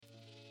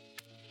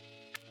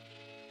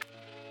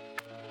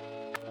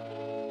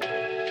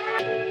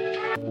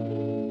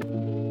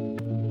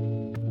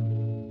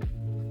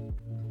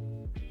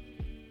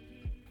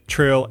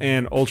trail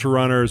and ultra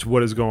runners,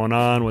 what is going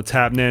on? What's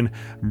happening?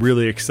 I'm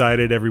really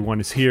excited. Everyone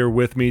is here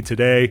with me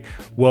today.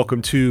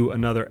 Welcome to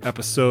another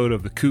episode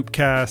of the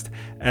Coopcast.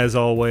 As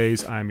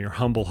always, I'm your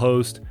humble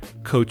host,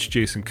 Coach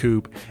Jason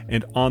Coop.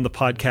 And on the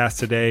podcast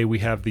today, we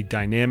have the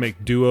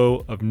dynamic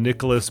duo of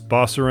Nicholas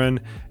Bossarin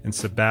and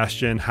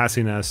Sebastian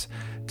Hacinas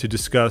to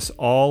discuss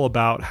all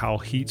about how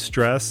heat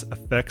stress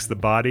affects the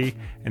body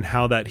and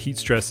how that heat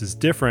stress is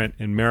different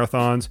in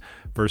marathons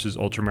versus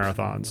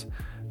ultramarathons.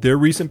 Their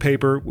recent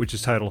paper, which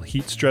is titled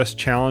Heat Stress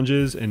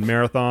Challenges in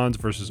Marathons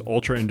versus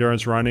Ultra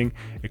Endurance Running,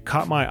 it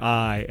caught my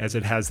eye as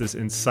it has this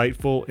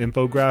insightful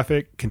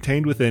infographic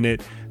contained within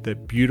it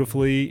that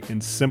beautifully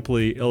and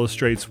simply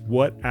illustrates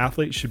what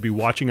athletes should be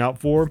watching out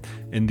for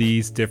in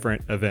these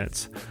different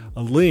events.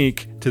 A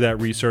link to that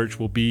research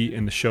will be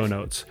in the show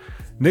notes.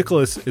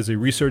 Nicholas is a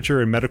researcher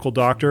and medical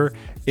doctor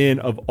in,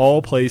 of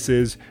all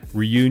places,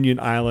 Reunion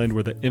Island,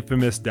 where the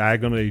infamous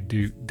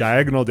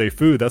Diagonal Day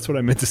Food, that's what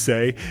I meant to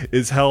say,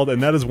 is held.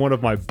 And that is one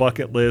of my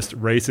bucket list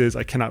races.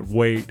 I cannot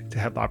wait to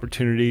have the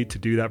opportunity to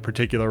do that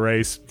particular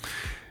race.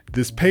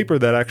 This paper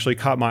that actually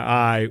caught my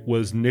eye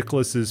was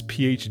Nicholas's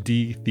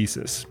PhD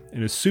thesis,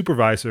 and his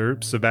supervisor,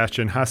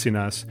 Sebastian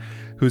Hacinas,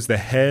 who's the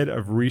head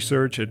of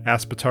research at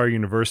Aspetar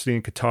University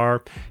in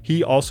Qatar,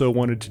 he also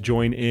wanted to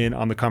join in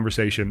on the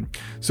conversation.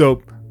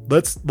 So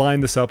let's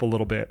line this up a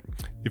little bit.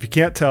 If you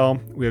can't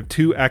tell, we have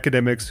two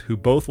academics who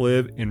both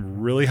live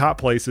in really hot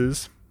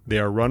places. They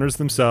are runners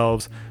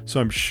themselves, so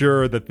I'm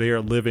sure that they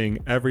are living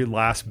every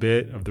last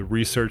bit of the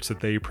research that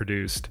they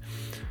produced.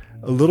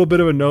 A little bit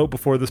of a note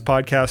before this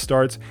podcast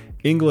starts.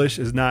 English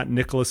is not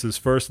Nicholas's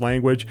first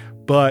language,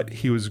 but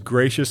he was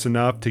gracious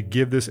enough to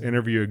give this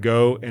interview a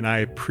go, and I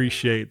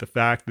appreciate the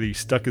fact that he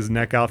stuck his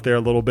neck out there a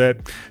little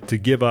bit to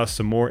give us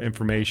some more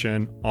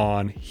information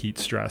on heat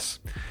stress.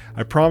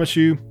 I promise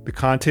you the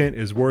content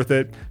is worth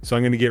it, so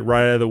I'm going to get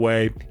right out of the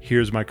way.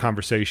 Here's my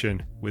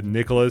conversation with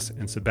Nicholas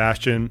and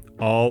Sebastian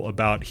all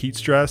about heat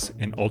stress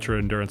and ultra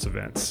endurance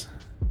events.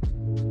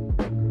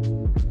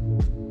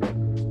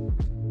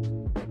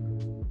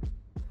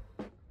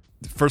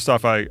 First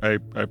off, I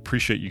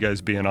appreciate you guys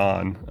being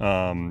on.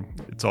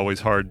 It's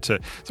always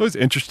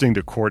interesting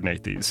to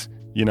coordinate these,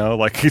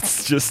 like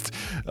it's just,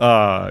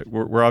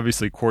 we're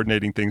obviously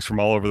coordinating things from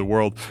all over the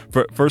world.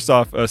 First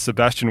off,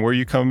 Sebastian, where are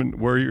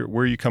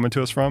you coming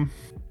to us from?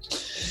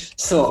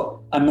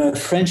 So I'm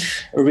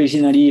French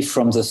originally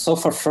from the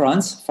south of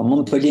France, from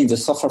Montpellier in the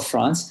south of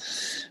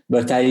France,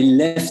 but I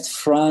left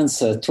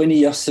France 20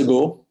 years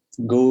ago,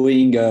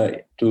 going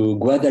to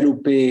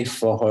Guadeloupe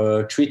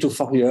for 3 to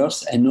 4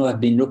 years, and now I've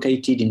been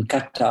located in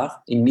Qatar,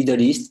 in Middle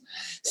East,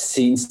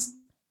 since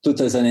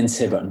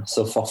 2007,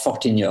 so for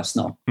 14 years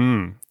now.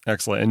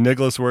 Excellent. And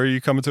Nicholas, where are you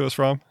coming to us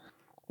from?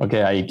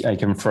 Okay, I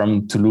come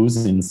from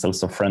Toulouse in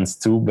south of France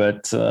too,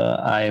 but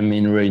I am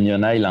in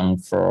Reunion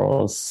Island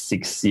for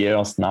 6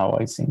 years now,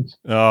 I think.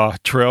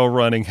 Trail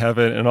running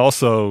heaven, and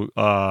also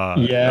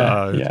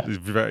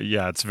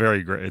it's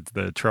very great.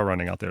 The trail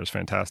running out there is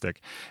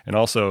fantastic, and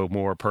also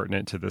more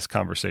pertinent to this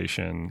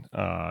conversation.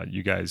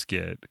 You guys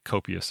get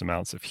copious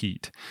amounts of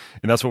heat,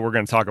 and that's what we're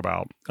going to talk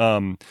about.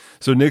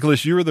 So,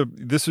 Nicholas,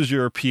 this is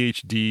your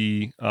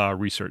PhD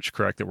research,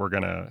 correct? That we're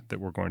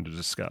going to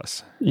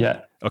discuss.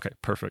 Yeah. Okay,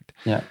 perfect.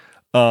 Yeah.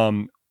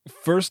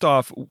 First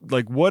off,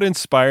 like, what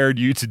inspired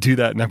you to do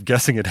that? And I'm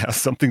guessing it has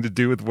something to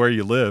do with where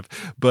you live,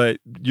 but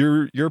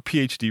your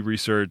PhD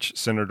research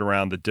centered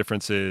around the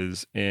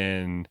differences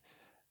in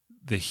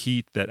the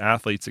heat that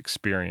athletes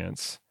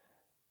experience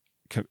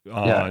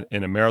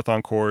in a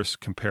marathon course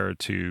compared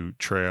to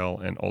trail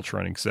and ultra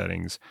running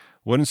settings.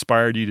 What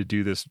inspired you to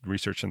do this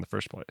research in the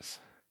first place?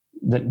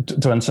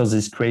 To answer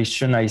this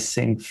question, I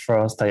think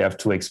first I have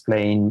to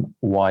explain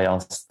why I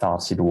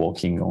started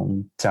working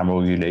on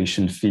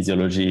thermoregulation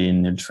physiology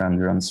in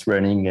ultra-endurance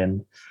running.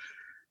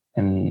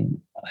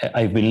 And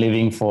I've been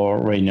living for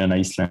Reunion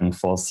Island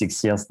for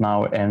 6 years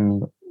now.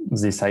 And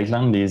this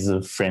island is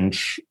a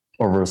French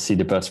overseas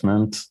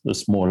department, a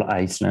small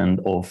island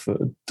of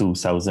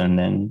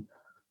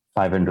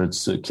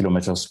 2,500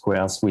 kilometers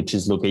squares, which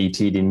is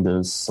located in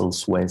the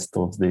southwest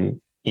of the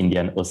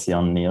Indian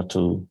Ocean near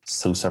to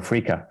South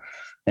Africa,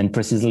 and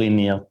precisely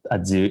near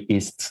at the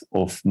east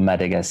of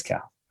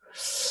Madagascar.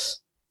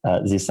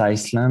 This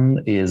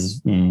island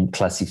is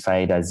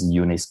classified as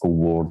UNESCO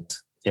World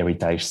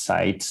Heritage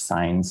Site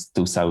since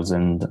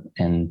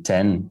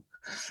 2010.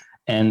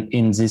 And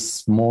in this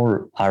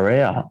small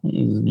area,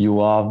 you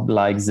have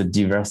like the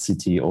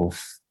diversity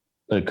of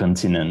a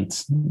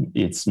continent.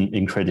 It's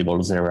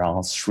incredible. There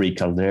are 3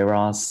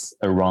 calderas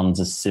around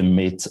the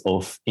summit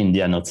of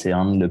Indian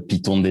Ocean, Le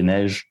Piton des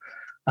Neiges,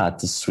 at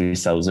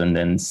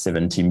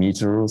 3,070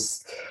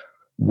 meters.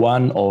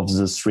 One of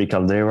the 3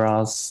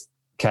 calderas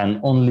can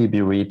only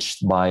be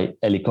reached by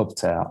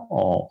helicopter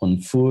or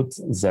on foot.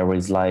 There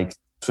is like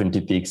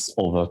 20 peaks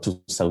over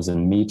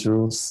 2,000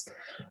 meters,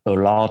 a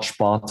large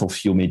part of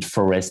humid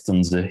forest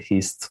on the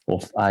east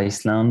of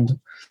Iceland,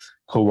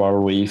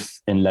 coral reef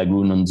and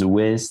lagoon on the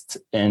west,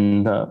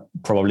 and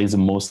probably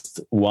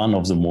one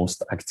of the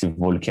most active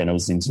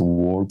volcanoes in the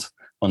world,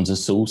 on the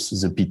south,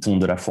 the Piton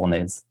de la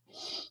Fournaise.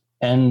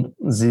 And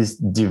this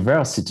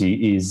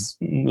diversity is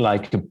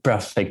like a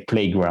perfect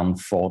playground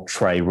for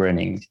trail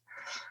running.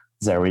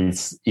 There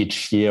is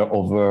each year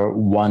over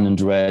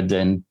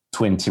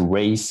 120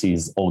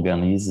 races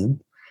organized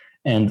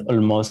and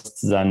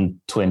almost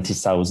than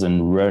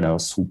 20,000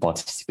 runners who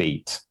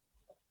participate.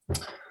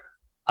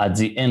 At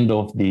the end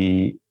of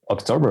the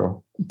October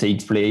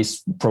takes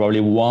place probably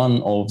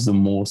one of the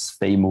most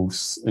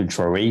famous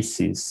ultra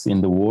races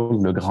in the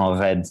world, Le Grand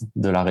Raid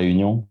de la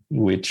Réunion,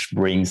 which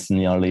brings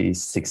nearly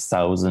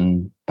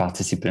 6,000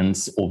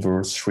 participants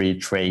over 3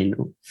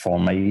 trail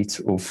format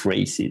of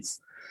races,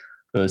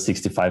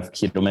 65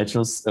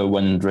 kilometers,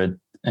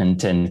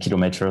 110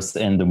 kilometers,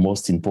 and the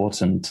most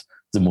important,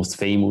 the most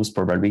famous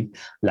probably,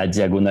 La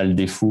Diagonale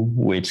des Fous,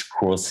 which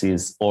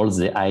crosses all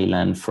the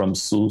island from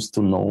south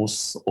to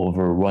north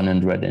over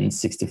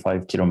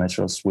 165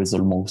 kilometers with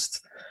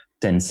almost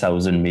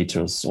 10,000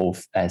 meters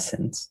of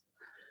ascent.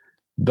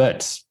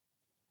 But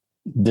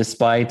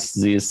despite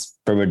this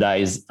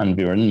paradise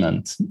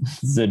environment,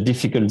 the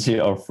difficulty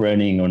of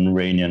running on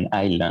Réunion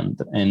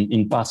Island, and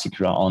in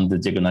particular on the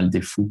Diagonale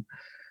des Fous,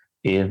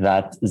 is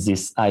that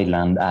this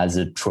island has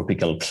a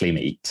tropical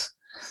climate.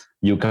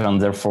 You can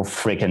therefore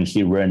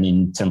frequently run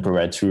in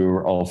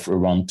temperature of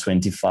around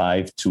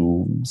 25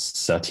 to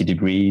 30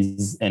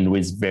 degrees and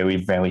with very,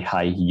 very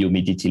high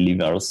humidity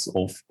levels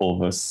of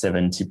over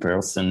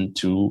 70%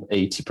 to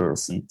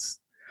 80%.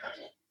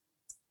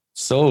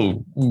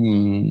 So,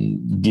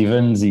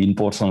 given the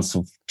importance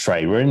of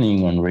trail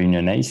running on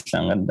Réunion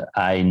Island,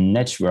 I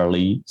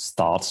naturally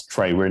start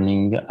trail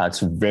running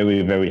at a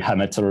very, very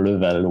amateur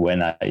level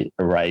when I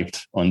arrived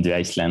on the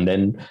island.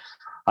 And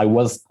I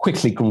was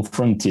quickly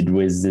confronted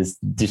with these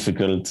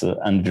difficult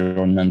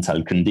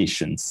environmental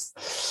conditions.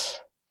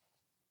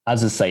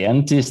 As a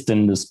scientist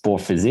and a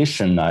sport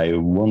physician, I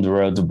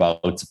wondered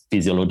about the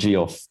physiology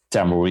of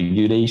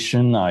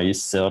thermoregulation. I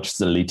searched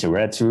the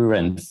literature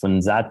and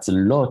found that a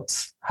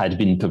lot had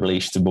been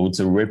published about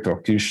the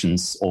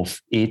repercussions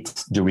of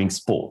heat during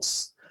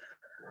sports.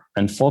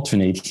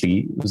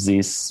 Unfortunately,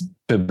 these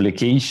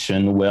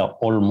publications were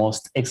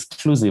almost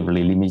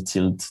exclusively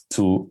limited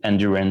to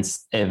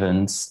endurance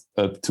events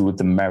up to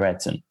the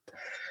marathon.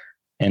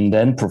 And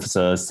then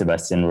Professor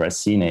Sébastien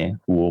Racine,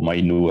 whom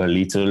I knew a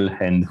little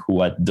and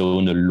who had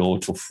done a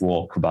lot of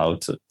work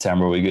about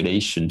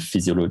thermoregulation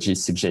physiology,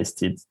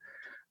 suggested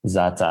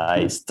that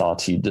I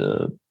started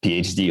a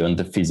PhD on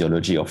the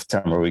physiology of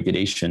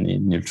thermoregulation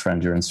in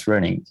ultra-endurance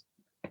running.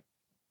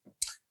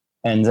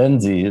 And then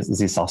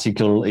this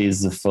article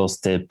is the first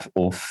step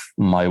of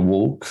my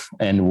work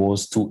and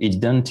was to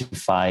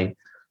identify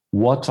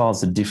what are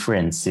the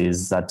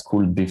differences that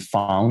could be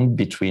found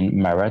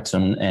between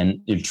marathon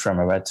and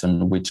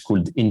ultramarathon, which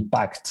could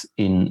impact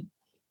in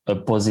a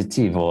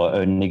positive or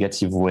a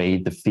negative way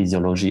the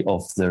physiology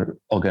of the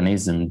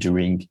organism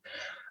during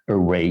a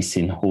race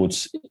in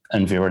hot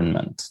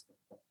environment.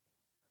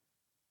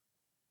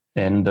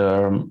 And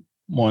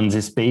on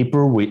this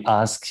paper, we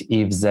ask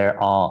if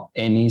there are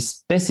any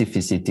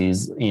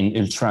specificities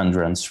in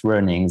ultra-endurance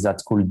running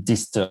that could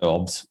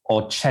disturb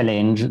or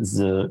challenge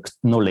the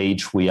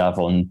knowledge we have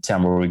on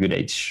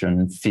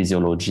thermoregulation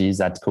physiology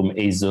that come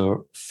either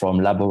from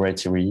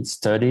laboratory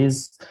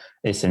studies,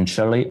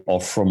 essentially, or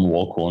from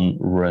work on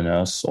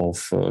runners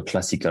of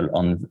classical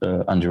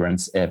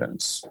endurance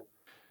events.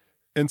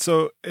 And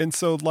so,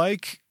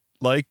 like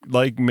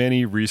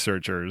many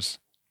researchers,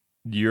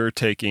 you're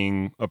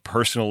taking a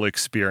personal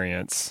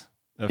experience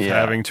of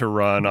having to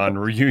run on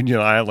Reunion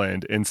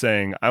Island and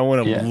saying, I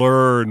want to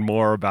learn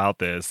more about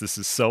this. This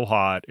is so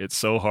hot. It's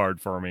so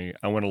hard for me.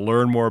 I want to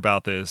learn more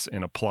about this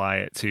and apply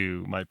it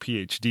to my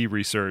PhD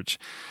research.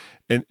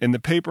 In the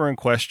paper in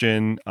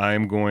question,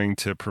 I'm going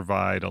to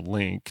provide a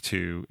link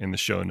to in the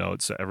show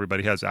notes so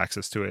everybody has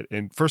access to it.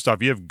 And first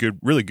off, you have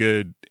really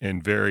good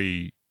and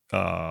very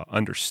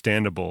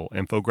understandable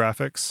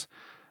infographics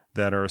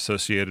that are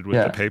associated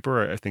with the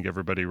paper. I think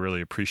everybody really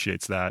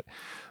appreciates that.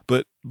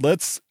 But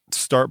let's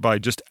start by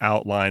just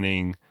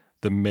outlining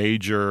the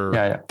major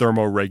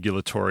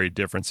thermoregulatory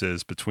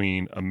differences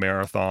between a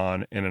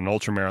marathon and an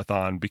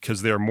ultramarathon,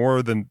 because they're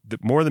more than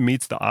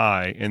meets the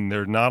eye, and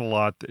they're not a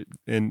lot,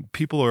 and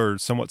people are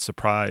somewhat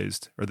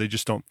surprised, or they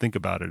just don't think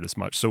about it as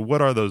much. So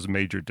what are those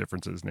major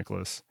differences,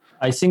 Nicholas?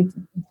 I think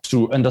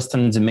to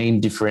understand the main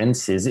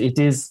differences, it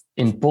is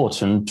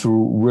important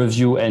to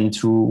review and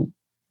to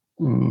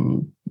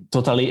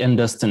totally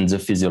understand the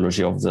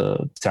physiology of the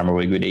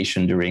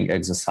thermoregulation during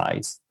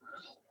exercise.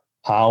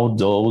 How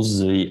does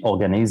the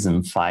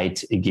organism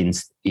fight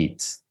against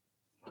it?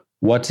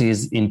 What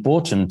is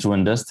important to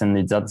understand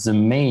is that the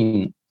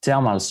main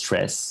thermal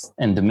stress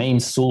and the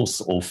main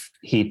source of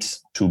heat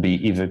to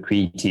be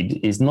evacuated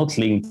is not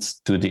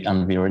linked to the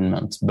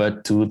environment,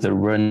 but to the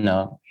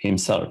runner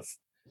himself.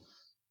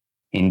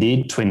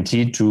 Indeed,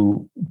 20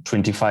 to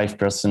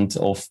 25%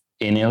 of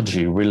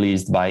energy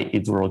released by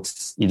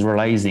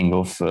hydrolyzing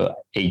of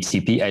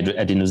ATP,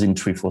 adenosine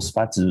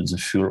triphosphate, the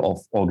fuel of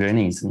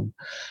organism,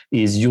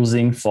 is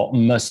using for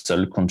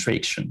muscle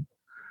contraction.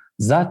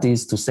 That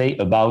is to say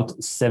about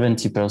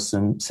 70%,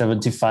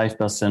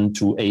 75%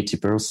 to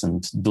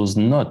 80% does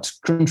not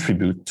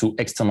contribute to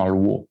external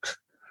work,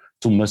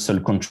 to muscle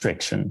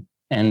contraction,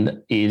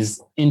 and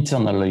is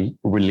internally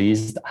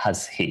released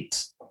as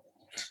heat.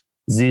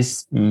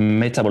 This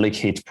metabolic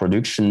heat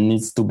production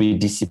needs to be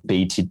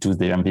dissipated to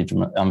the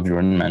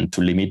environment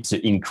to limit the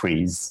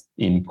increase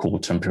in core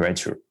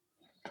temperature.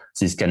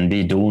 This can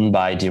be done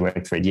by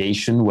direct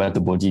radiation, where the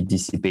body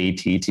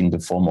dissipates heat in the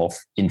form of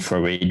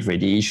infrared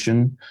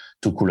radiation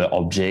to cooler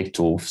object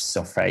or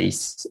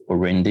surface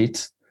around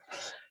it.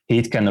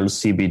 Heat can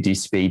also be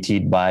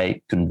dissipated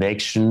by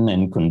convection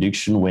and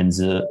conduction when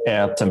the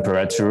air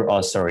temperature,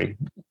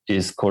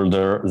 is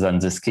colder than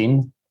the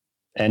skin.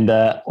 And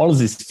all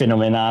these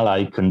phenomena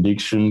like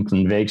conduction,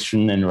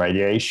 convection, and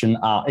radiation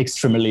are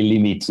extremely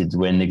limited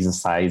when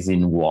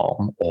exercising in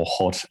warm or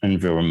hot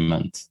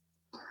environment.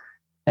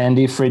 And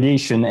if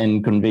radiation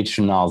and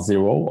convection are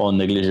zero or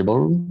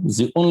negligible,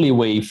 the only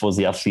way for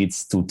the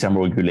athletes to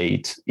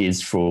thermoregulate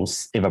is through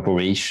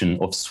evaporation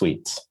of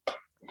sweat.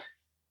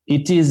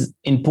 It is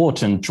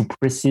important to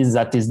precise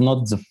that it's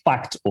not the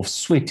fact of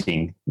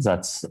sweating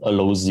that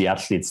allows the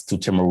athletes to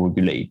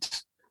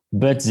thermoregulate,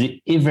 but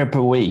the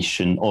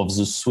evaporation of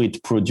the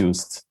sweat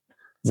produced.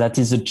 That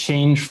is a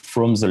change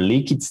from the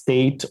liquid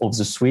state of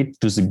the sweat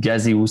to the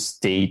gaseous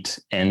state,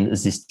 and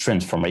this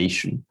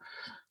transformation.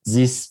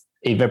 This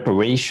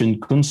evaporation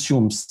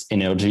consumes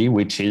energy,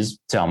 which is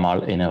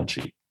thermal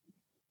energy.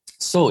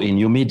 So in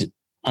humid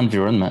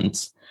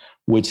environments,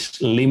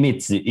 which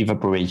limit the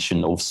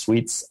evaporation of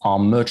sweats, are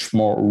much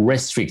more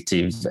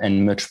restrictive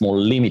and much more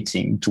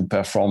limiting to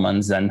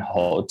performance than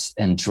hot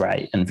and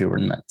dry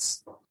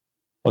environments.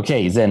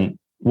 Okay, then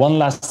one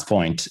last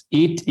point.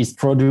 Heat is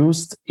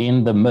produced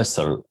in the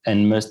muscle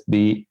and must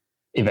be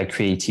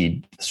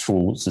evacuated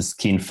through the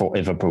skin for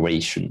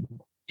evaporation.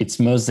 It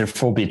must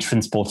therefore be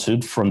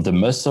transported from the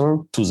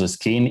muscle to the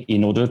skin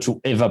in order to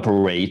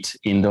evaporate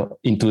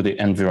into the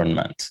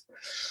environment.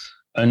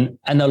 An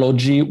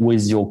analogy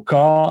with your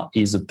car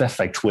is a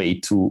perfect way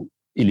to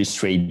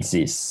illustrate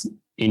this.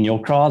 In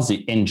your car,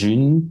 the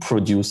engine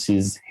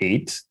produces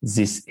heat.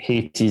 This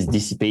heat is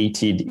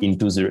dissipated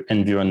into the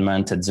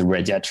environment at the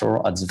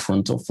radiator at the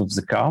front of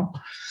the car.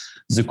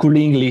 The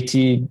cooling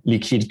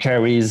liquid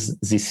carries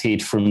this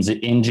heat from the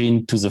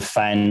engine to the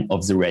fan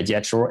of the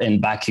radiator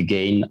and back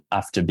again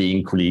after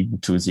being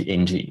cooled to the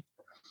engine.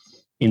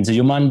 In the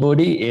human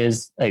body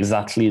is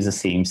exactly the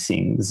same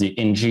thing. The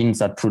engine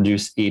that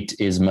produces heat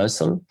is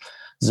muscle.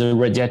 The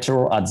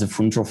radiator at the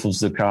front of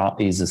the car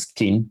is the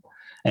skin,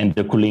 and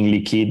the cooling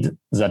liquid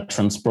that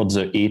transports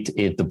the heat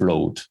is the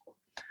blood.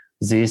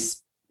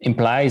 This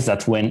implies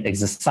that when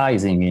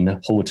exercising in a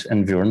hot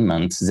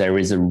environment, there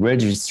is a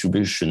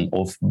redistribution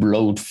of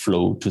blood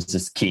flow to the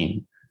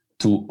skin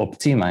to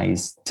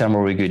optimize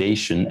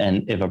thermoregulation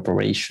and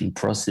evaporation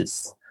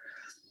process.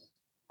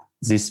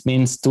 This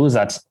means too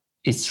that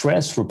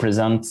stress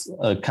represents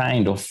a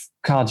kind of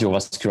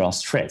cardiovascular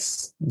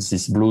stress.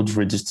 This blood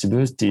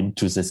redistributed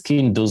to the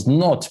skin does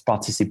not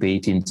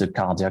participate in the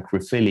cardiac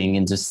refilling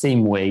in the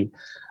same way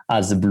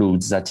as the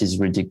blood that is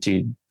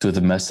redirected to the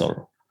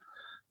muscle.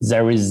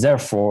 There is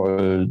therefore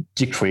a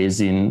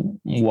decrease in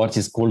what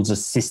is called the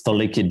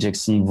systolic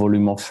ejection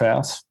volume of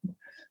heart.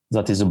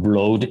 That is a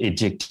blood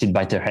ejected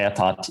by the heart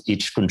at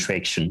each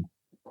contraction,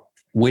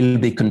 will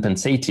be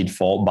compensated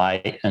for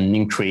by an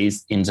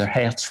increase in the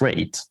heart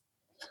rate.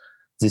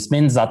 This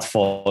means that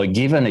for a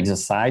given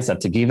exercise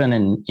at a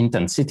given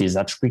intensity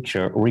that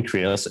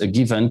requires a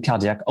given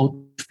cardiac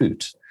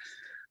output,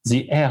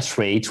 the heart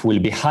rate will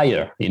be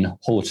higher in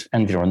hot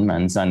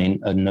environments than in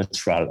a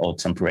neutral or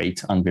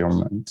temperate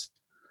environment.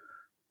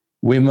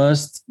 We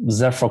must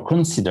therefore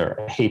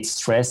consider heat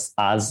stress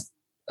as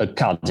a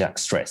cardiac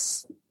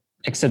stress,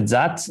 except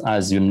that,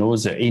 as you know,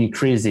 the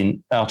increase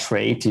in heart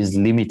rate is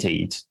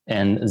limited,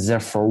 and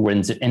therefore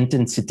when the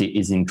intensity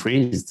is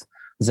increased,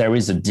 there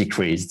is a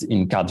decrease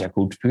in cardiac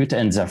output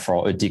and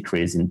therefore a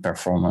decrease in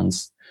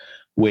performance,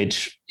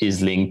 which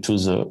is linked to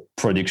the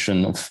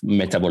production of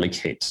metabolic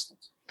heat.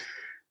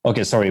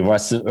 Okay, sorry, it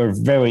was a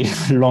very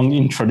long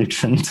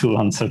introduction to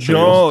answer to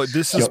your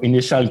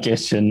initial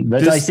question,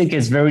 but I think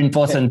it's very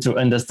important to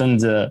understand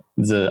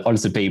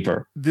the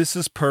paper. This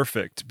is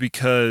perfect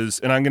because,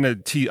 and I'm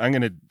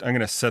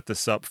gonna set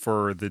this up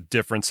for the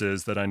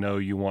differences that I know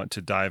you want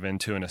to dive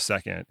into in a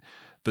second.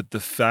 But the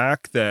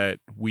fact that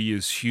we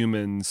as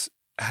humans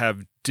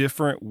have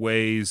different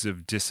ways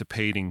of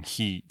dissipating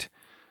heat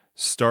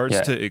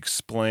starts to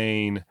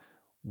explain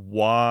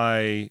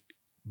why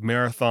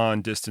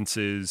marathon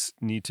distances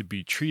need to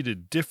be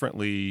treated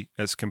differently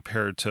as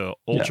compared to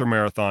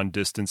ultramarathon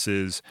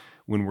distances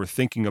when we're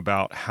thinking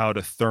about how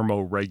to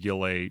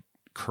thermoregulate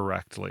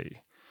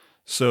correctly.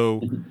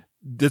 So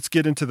let's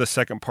get into the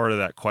second part of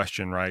that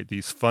question, right?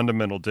 These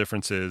fundamental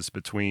differences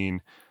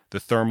between the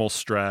thermal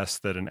stress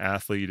that an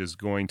athlete is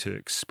going to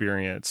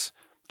experience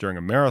during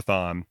a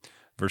marathon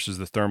versus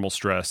the thermal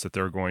stress that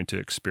they're going to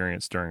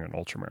experience during an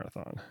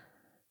ultramarathon.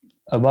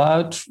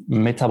 About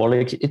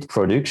metabolic heat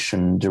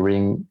production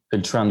during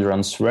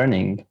ultra-endurance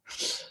running,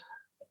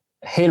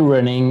 hill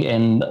running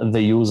and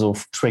the use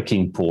of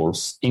trekking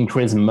poles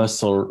increase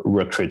muscle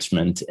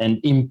recruitment and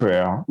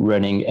impair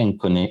running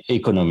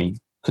economy,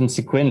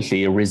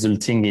 consequently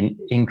resulting in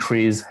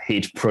increased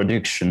heat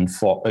production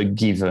for a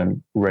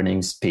given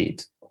running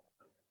speed.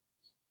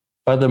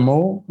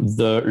 Furthermore,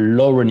 the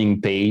low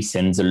running pace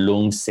and the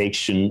long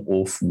section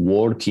of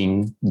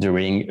walking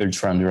during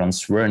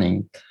ultra-endurance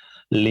running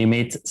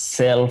limit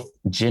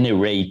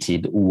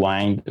self-generated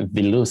wind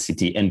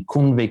velocity and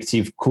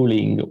convective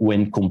cooling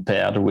when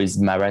compared with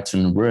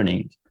marathon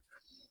running.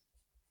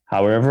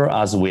 However,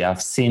 as we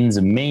have seen,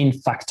 the main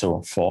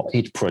factor for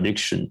heat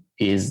production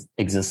is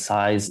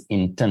exercise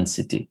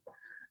intensity,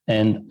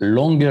 and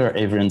longer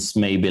events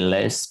may be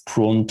less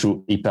prone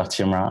to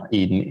hyperthermia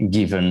in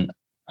given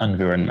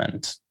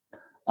environment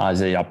as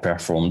they are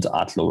performed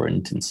at lower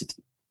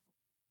intensity.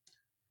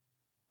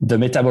 The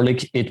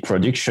metabolic heat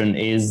production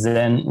is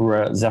then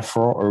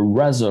therefore a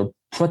rather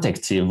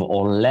protective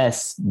or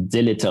less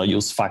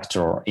deleterious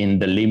factor in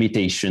the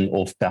limitation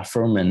of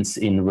performance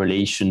in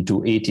relation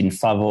to heat in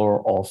favor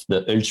of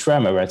the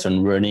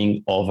ultramarathon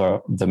running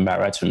over the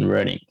marathon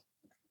running.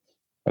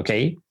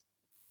 Okay?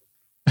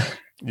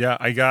 Yeah,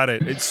 I got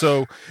it.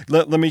 So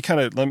let me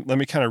kind of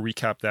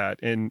recap that.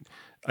 And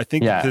I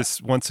think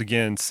this once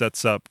again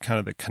sets up kind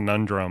of the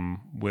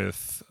conundrum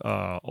with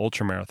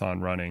ultramarathon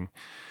running.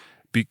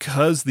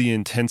 Because the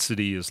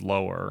intensity is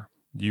lower,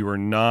 you are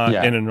not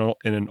in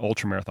an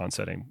ultramarathon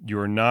setting. You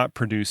are not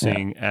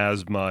producing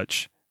as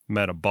much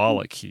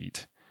metabolic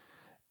heat.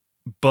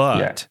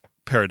 But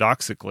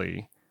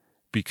paradoxically,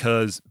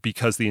 because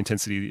the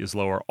intensity is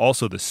lower,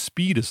 also the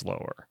speed is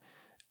lower,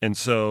 and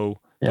so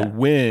the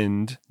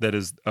wind that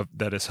is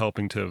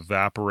helping to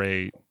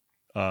evaporate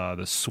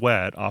the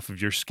sweat off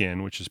of your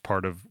skin, which is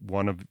part of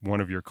one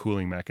of your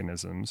cooling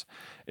mechanisms,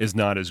 is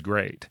not as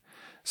great.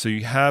 So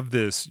you have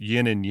this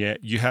yin and yang.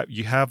 You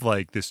have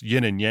like this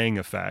yin and yang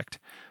effect,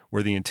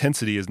 where the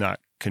intensity is not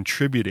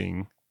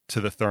contributing to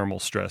the thermal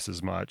stress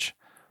as much,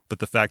 but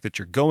the fact that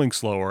you're going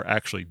slower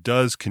actually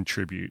does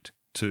contribute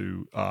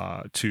to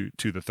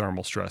the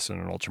thermal stress in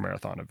an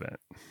ultramarathon event.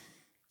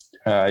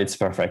 It's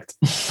perfect.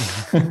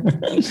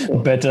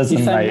 Better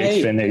than my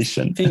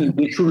explanation.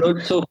 We should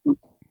also.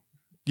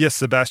 Yes,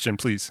 Sebastian,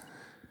 please.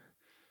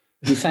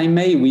 If I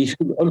may, we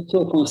should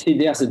also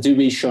consider the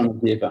duration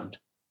of the event.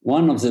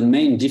 One of the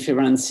main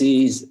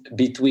differences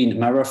between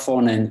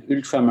marathon and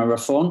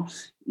ultramarathon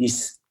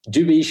is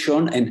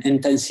duration and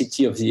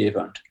intensity of the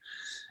event.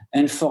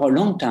 And for a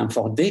long time,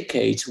 for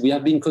decades, we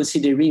have been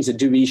considering the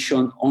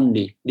duration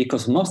only,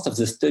 because most of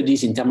the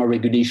studies in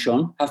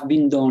thermoregulation have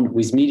been done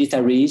with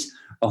militaries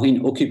or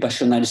in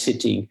occupational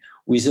setting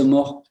with a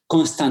more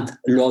constant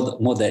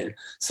load model.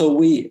 So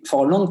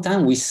for a long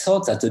time, we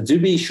thought that the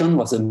duration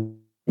was a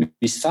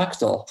risk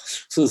factor,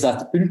 so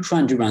that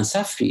ultra-endurance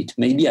athlete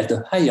may be at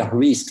a higher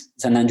risk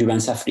than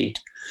endurance athlete.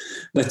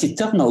 But it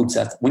turned out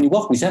that when you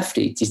work with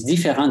athletes, it's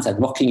different than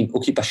working in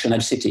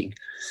occupational setting.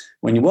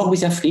 When you work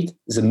with athletes,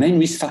 the main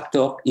risk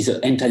factor is the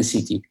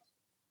intensity.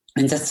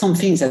 And that's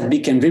something that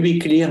became very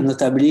clear,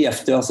 notably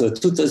after the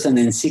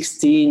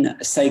 2016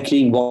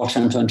 Cycling World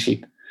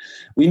Championship.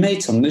 We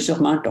made some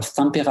measurement of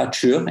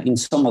temperature in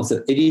some of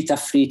the elite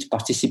athletes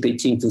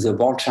participating to the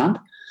World Champ,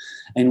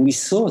 and we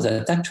saw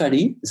that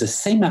actually the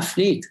same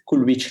athlete could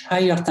reach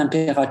higher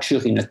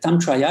temperature in a time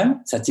trial,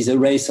 that is a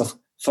race of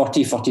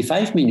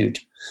 40-45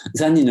 minutes,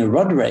 than in a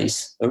road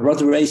race. A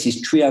road race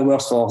is 3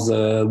 hours for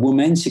the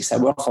women, 6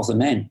 hours for the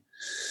men.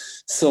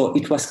 So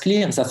it was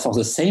clear that for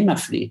the same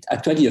athlete,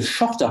 actually a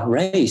shorter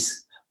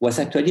race was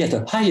actually at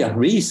a higher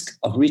risk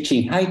of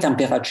reaching high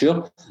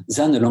temperature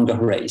than a longer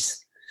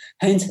race.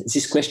 Hence,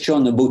 this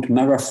question about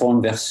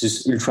marathon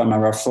versus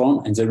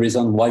ultramarathon and the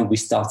reason why we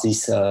start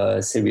this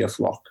series of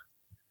work.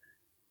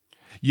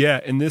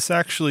 Yeah, and this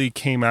actually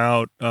came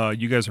out,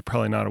 you guys are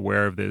probably not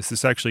aware of this.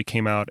 This actually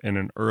came out in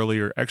two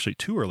earlier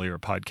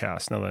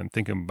podcasts, now that I'm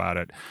thinking about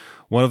it.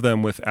 One of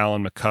them with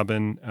Alan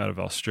McCubbin out of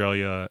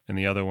Australia, and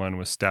the other one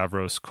with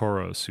Stavros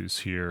Kouros, who's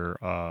here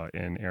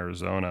in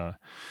Arizona.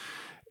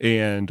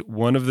 And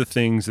one of the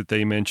things that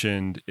they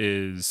mentioned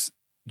is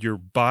your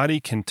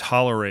body can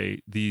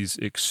tolerate these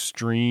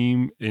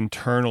extreme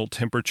internal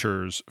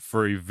temperatures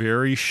for a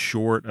very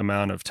short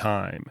amount of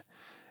time.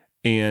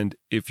 And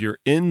if you're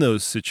in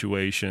those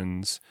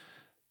situations,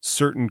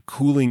 certain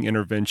cooling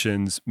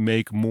interventions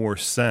make more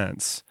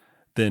sense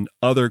than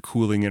other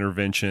cooling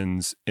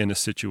interventions in a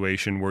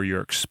situation where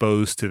you're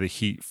exposed to the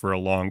heat for a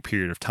long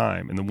period of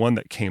time. And the one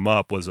that came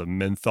up was a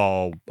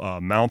menthol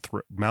mouth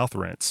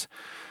rinse,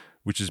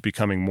 which is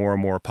becoming more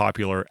and more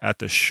popular at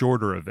the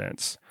shorter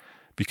events.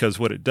 Because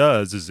what it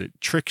does is it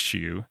tricks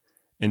you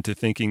into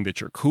thinking that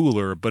you're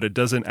cooler, but it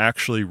doesn't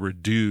actually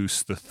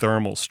reduce the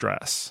thermal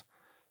stress.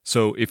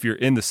 So if you're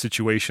in the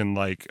situation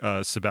like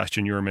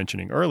Sebastian, you were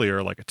mentioning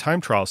earlier, like a time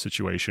trial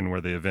situation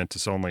where the event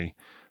is only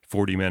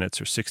 40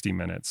 minutes or 60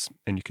 minutes,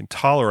 and you can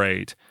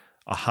tolerate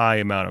a high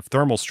amount of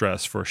thermal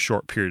stress for a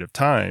short period of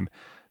time,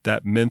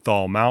 that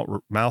menthol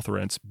mouth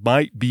rinse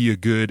might be a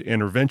good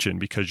intervention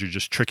because you're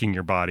just tricking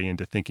your body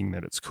into thinking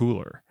that it's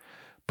cooler.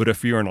 But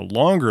if you're in a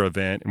longer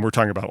event, and we're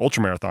talking about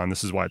ultramarathon,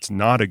 this is why it's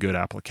not a good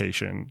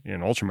application in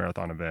an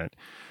ultramarathon event.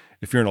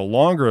 If you're in a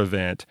longer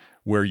event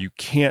where you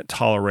can't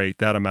tolerate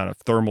that amount of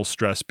thermal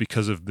stress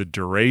because of the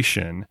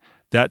duration,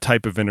 that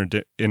type of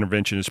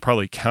intervention is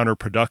probably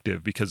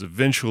counterproductive, because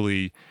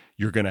eventually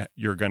you're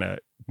gonna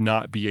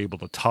not be able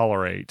to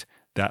tolerate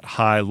that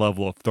high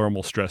level of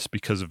thermal stress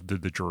because of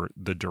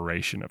the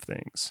duration of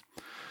things.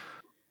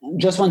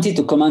 Just wanted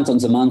to comment on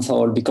the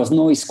menthol, because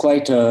now it's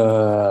quite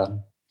a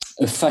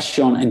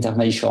fashion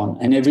intervention,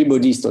 and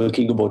everybody is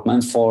talking about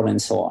menthol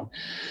and so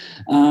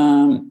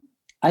on.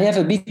 I have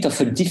a bit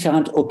of a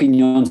different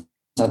opinion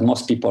than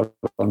most people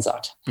on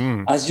that.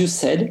 As you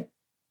said,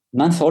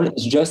 menthol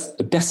is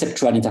just a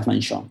perceptual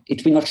intervention.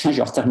 It will not change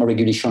your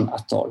thermoregulation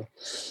at all.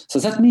 So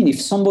that means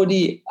if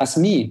somebody, as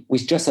me,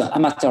 with just an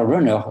amateur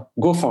runner,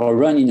 go for a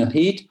run in the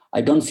heat,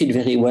 I don't feel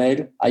very well,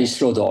 I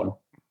slow down.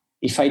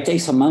 If I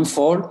take some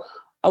menthol,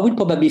 I will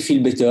probably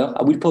feel better.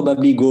 I will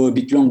probably go a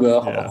bit longer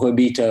or a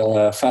bit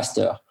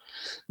faster.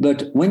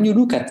 But when you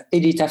look at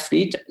elite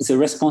athlete, the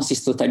response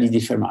is totally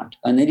different.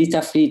 An elite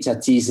athlete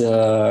that is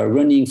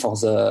running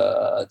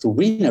to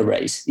win a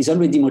race is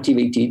already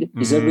motivated,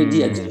 is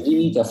already at the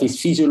limit of his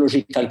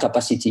physiological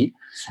capacity,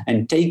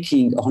 and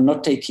taking or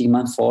not taking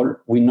menthol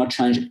will not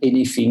change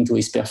anything to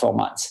his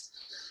performance.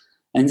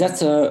 And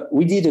that's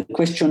we did a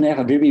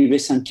questionnaire very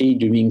recently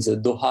during the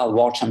Doha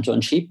World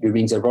Championship,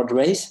 during the road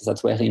race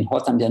that were in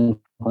hot ambient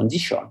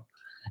condition.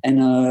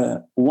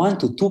 And 1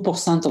 to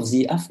 2% of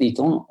the athletes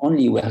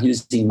only were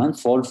using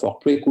menthol for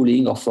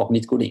pre-cooling or for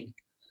mid-cooling.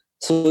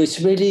 So it's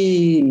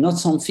really not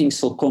something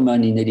so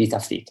common in elite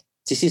athlete.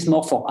 This is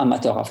more for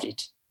amateur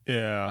athletes.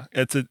 Yeah,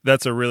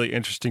 that's a really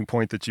interesting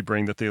point that you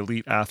bring, that the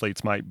elite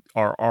athletes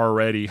are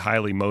already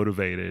highly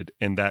motivated,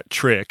 and that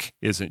trick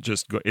isn't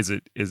just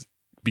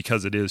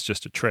because it is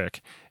just a trick,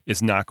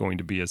 is not going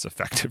to be as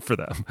effective for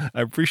them.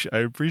 I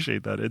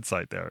appreciate that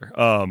insight there.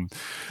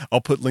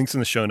 I'll put links in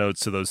the show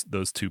notes to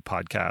those two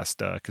podcasts,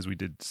 because we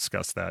did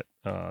discuss that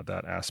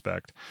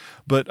aspect.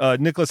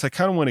 But Nicholas, I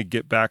kind of want to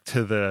get back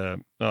to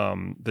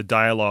the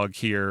dialogue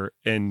here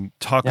and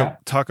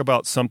talk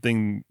about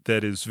something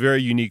that is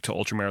very unique to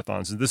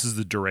ultramarathons, and this is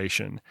the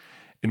duration.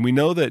 And we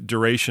know that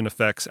duration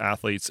affects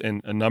athletes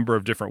in a number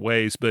of different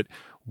ways, but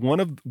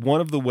one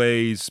of the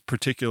ways,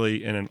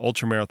 particularly in an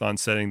ultramarathon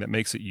setting, that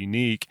makes it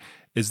unique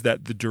is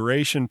that the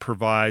duration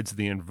provides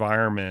the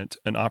environment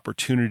an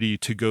opportunity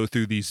to go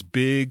through these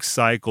big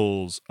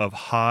cycles of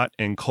hot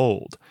and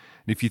cold.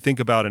 And if you think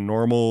about a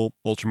normal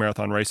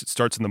ultramarathon race, it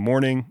starts in the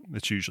morning.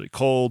 It's usually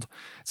cold,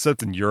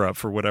 except in Europe.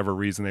 For whatever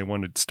reason, they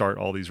wanted to start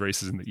all these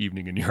races in the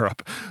evening in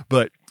Europe.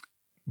 But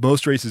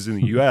most races in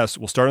the U.S.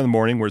 will start in the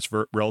morning, where it's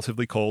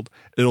relatively cold.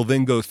 It'll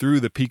then go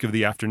through the peak of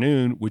the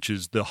afternoon, which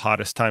is the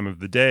hottest time of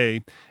the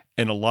day,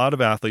 and a lot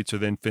of athletes are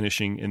then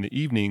finishing in the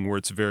evening, where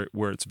it's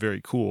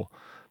very cool.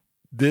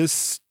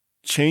 This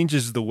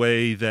changes the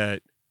way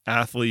that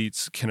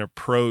athletes can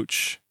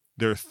approach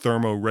their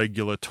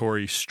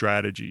thermoregulatory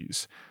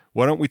strategies.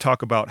 Why don't we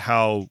talk about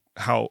how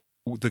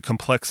the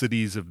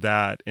complexities of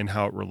that and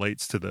how it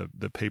relates to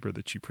the paper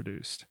that you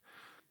produced?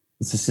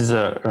 This is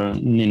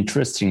an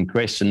interesting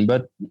question,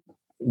 but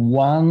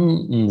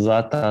one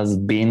that has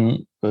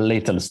been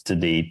little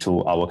studied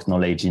to our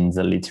knowledge in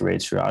the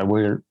literature. I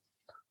will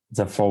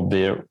therefore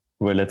be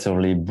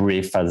relatively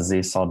brief, as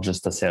these are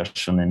just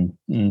assertion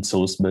and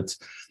source, but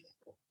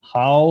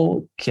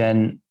how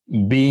can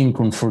being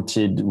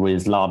confronted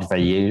with large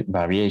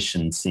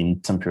variations in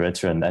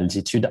temperature and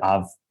altitude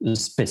have a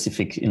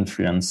specific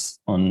influence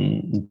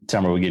on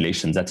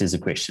thermoregulation? That is the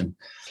question.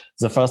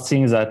 The first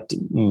thing that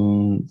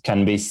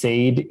can be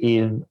said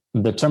is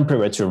the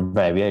temperature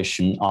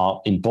variation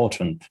are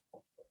important,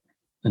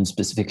 and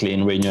specifically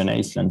in Réunion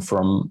Island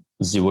from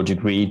 0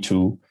 degree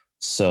to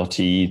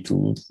 30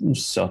 to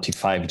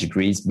 35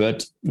 degrees,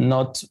 but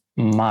not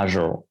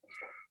major.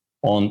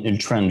 On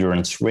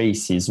ultra-endurance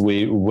races,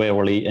 we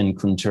rarely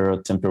encounter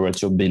a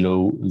temperature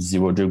below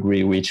 0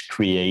 degree, which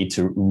creates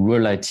a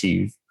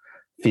relative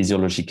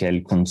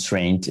physiological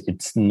constraint.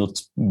 It's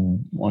not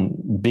on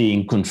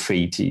being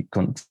confronted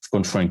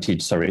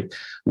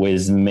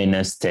with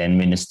minus 10,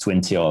 minus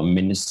 20, or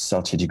minus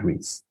 30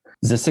 degrees.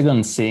 The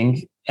second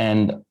thing,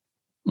 and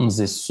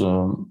this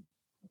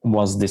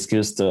was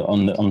discussed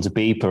on the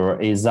paper,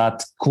 is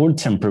that cold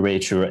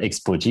temperature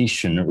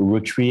exposition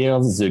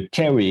requires the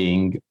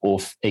carrying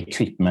of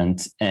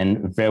equipment,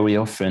 and very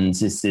often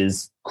this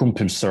is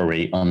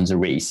compulsory on the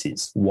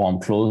races.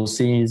 Warm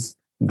clothes,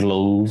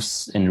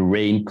 gloves, and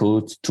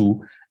raincoat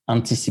to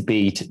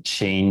anticipate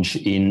change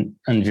in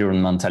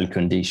environmental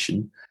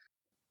condition.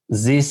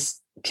 This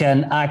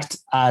can act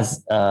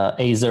as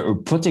either a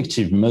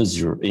protective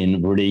measure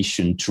in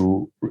relation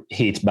to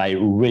heat by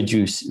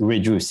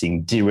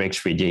reducing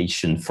direct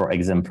radiation, for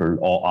example,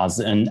 or as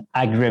an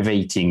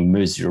aggravating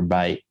measure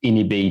by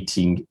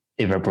inhibiting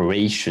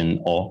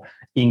evaporation or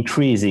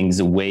increasing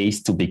the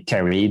waste to be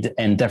carried,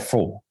 and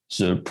therefore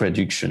the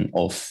production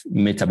of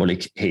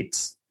metabolic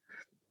heat.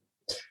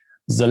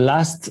 The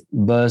last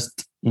but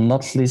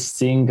not least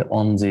thing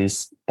on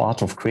this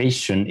part of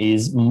creation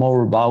is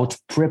more about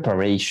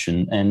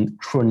preparation and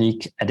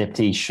chronic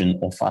adaptation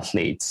of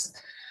athletes.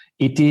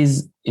 It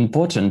is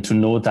important to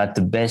know that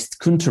the best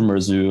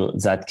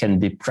countermeasure that can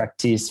be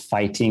practiced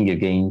fighting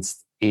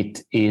against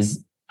it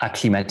is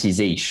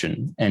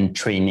acclimatization and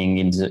training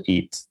in the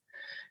heat.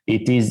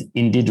 It is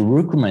indeed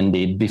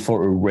recommended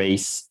before a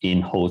race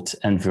in hot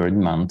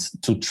environment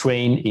to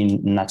train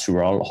in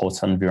natural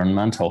hot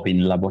environment or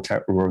in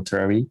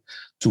laboratory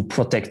to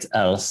protect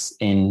health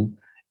and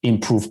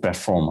improve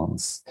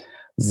performance.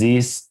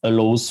 This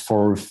allows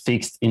for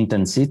fixed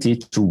intensity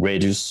to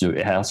reduce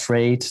the heart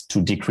rate,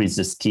 to decrease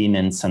the skin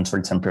and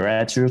central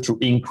temperature, to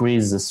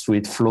increase the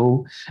sweat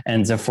flow,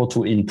 and therefore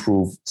to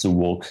improve the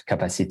work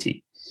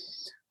capacity.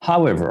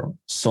 However,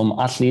 some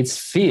athletes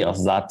fear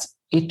that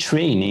heat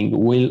training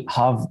will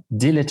have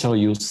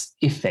deleterious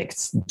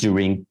effects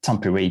during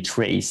temperate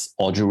race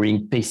or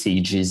during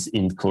passages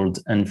in cold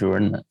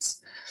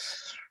environments.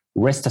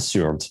 Rest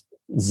assured,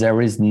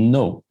 there is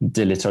no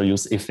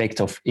deleterious effect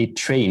of heat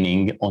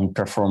training on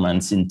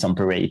performance in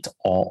temperate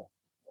or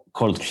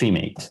cold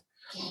climate.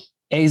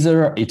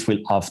 Either it will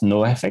have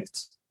no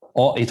effect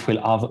or it will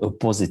have a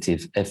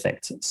positive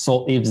effect.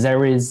 So if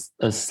there is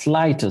a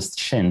slightest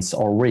chance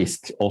or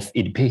risk of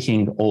it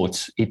being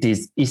hot, it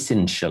is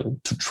essential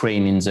to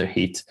train in the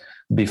heat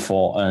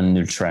before an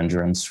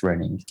ultra-endurance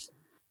running.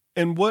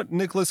 And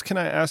Nicholas, can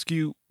I ask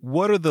you,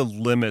 what are the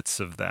limits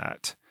of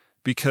that?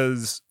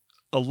 Because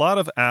a lot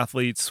of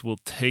athletes will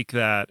take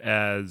that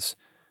as,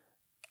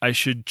 I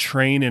should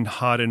train in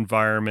hot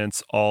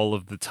environments all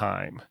of the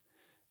time.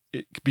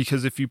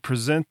 Because if you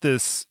present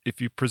this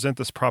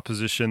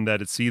proposition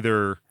that it's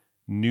either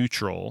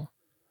neutral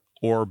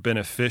or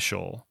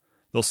beneficial,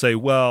 they'll say,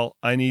 well,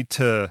 I need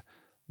to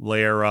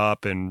layer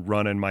up and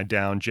run in my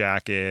down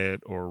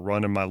jacket or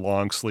run in my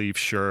long sleeve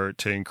shirt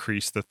to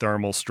increase the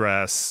thermal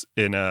stress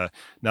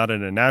not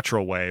in a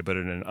natural way, but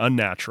in an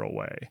unnatural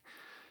way.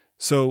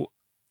 So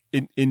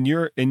in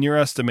your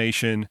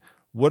estimation,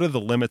 what are the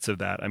limits of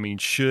that? I mean,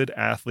 should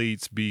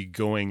athletes be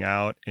going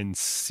out and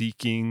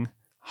seeking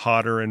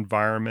hotter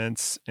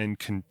environments and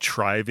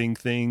contriving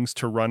things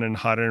to run in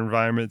hotter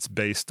environments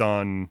based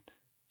on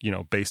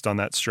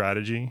that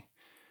strategy?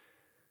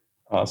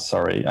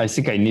 Sorry, I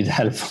think I need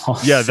help.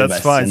 Yeah, that's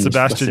fine.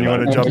 Sebastian, you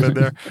want to jump in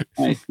there?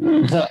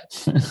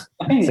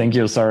 Thank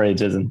you. Sorry,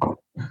 Jason.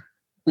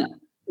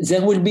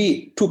 There will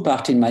be two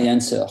parts in my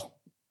answer.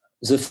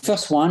 The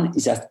first one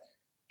is that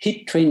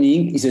heat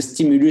training is a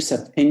stimulus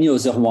as any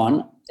other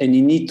one, and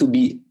it needs to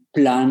be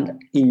planned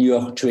in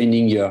your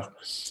training year.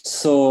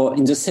 So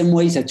in the same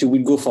way that you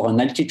will go for an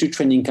altitude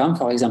training camp,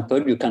 for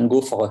example, you can go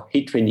for a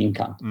heat training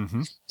camp.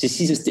 Mm-hmm.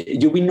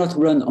 You will not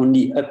run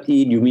only uphill,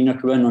 you will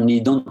not run only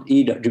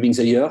downhill during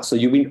the year, so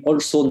you will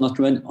also not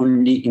run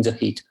only in the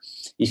heat.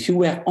 If you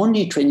were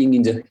only training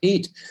in the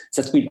heat,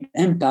 that will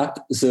impact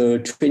the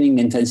training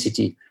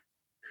intensity.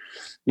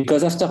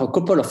 Because after a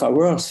couple of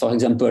hours, for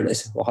example,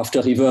 or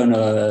after even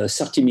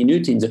 30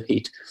 minutes in the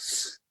heat,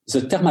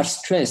 the thermal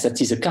stress,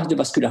 that is the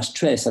cardiovascular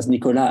stress, as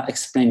Nicolas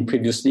explained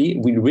previously,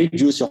 will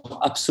reduce your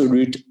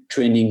absolute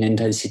training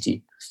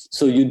intensity.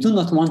 So you do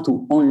not want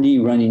to only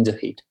run in the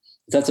heat.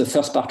 That's the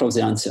first part of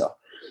the answer.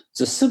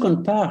 The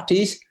second part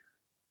is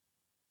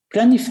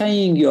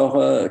planifying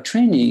your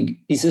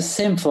training is the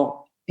same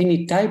for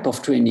any type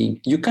of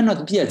training. You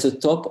cannot be at the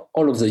top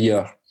all of the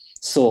year.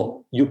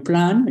 So you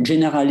plan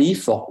generally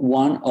for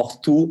one or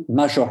two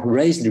major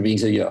races during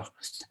the year.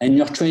 And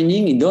your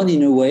training is done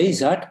in a way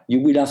that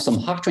you will have some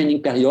hard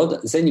training period,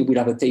 then you will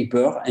have a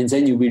taper, and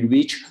then you will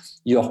reach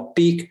your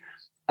peak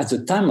at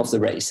the time of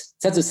the race.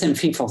 That's the same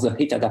thing for the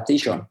heat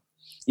adaptation.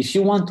 If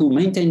you want to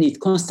maintain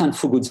it constant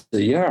throughout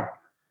the year,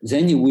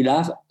 then you will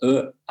have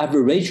an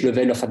average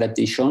level of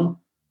adaptation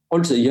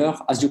all the year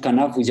as you can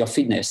have with your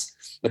fitness.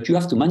 But you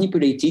have to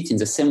manipulate it in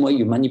the same way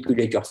you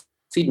manipulate your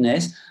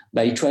fitness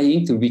by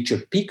trying to reach a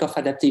peak of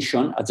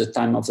adaptation at the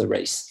time of the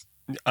race.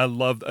 I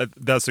love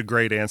that's a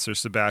great answer,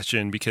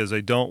 Sebastian, because I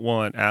don't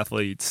want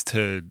athletes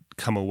to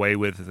come away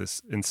with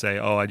this and say,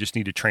 "Oh, I just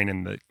need to train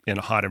in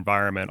a hot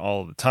environment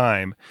all the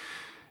time."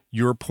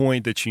 Your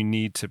point that you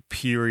need to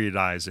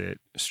periodize it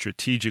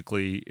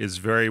strategically is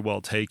very well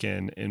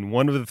taken. And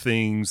one of the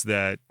things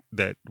that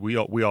we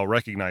all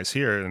recognize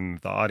here, and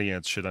the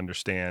audience should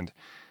understand,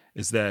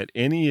 is that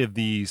any of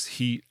these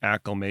heat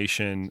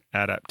acclimation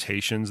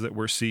adaptations that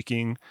we're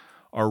seeking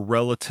are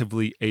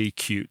relatively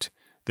acute.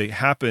 They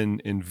happen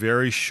in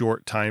very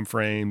short time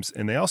frames,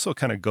 and they also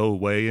kind of go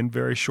away in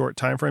very short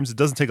time frames. It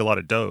doesn't take a lot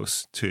of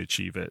dose to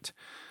achieve it,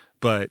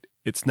 but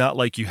it's not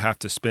like you have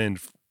to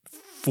spend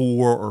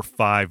 4 or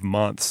 5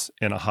 months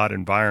in a hot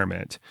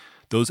environment.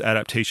 Those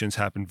adaptations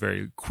happen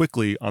very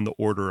quickly, on the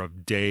order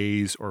of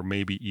days or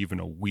maybe even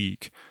a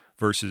week,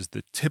 versus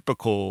the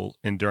typical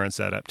endurance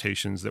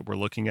adaptations that we're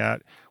looking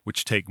at,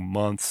 which take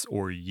months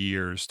or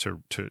years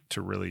to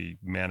really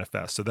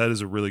manifest. So that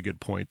is a really good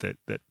point, that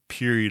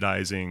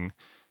periodizing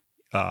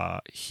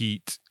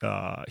heat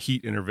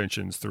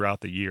interventions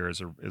throughout the year is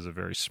a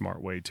very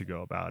smart way to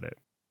go about it.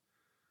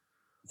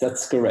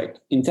 That's correct.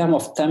 In terms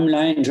of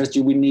timeline, just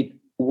you will need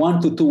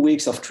 1 to 2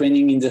 weeks of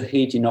training in the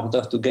heat in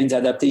order to gain the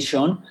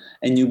adaptation,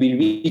 and you will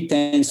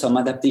retain some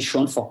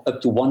adaptation for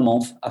up to 1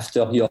 month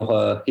after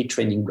your heat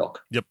training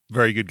block. Yep,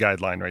 very good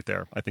guideline right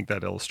there. I think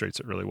that illustrates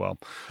it really well.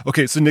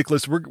 Okay, so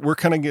Nicholas, we're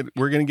going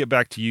to get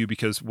back to you,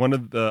 because one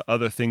of the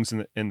other things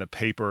in the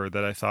paper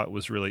that I thought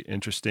was really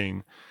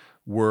interesting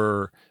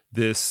were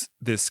this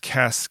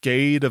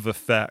cascade of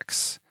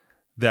effects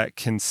that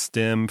can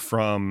stem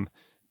from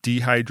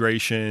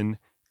dehydration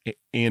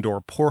and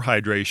or poor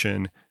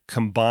hydration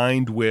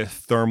combined with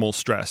thermal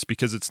stress,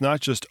 because it's not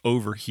just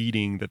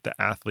overheating that the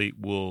athlete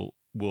will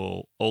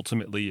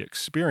ultimately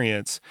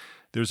experience.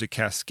 There's a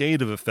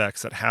cascade of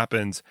effects that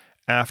happens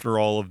after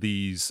all of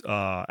these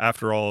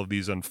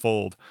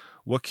unfold.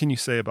 What can you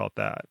say about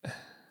that?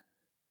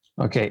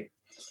 Okay.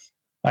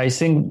 I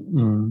think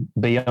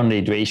beyond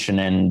hydration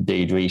and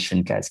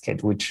dehydration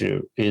cascade, which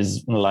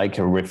is like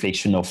a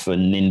reflection of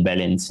an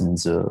imbalance in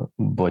the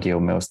body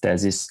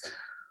homeostasis,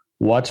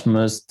 what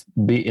must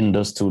be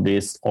understood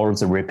is all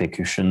the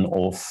repercussion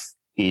of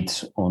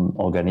it on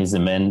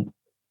organism. And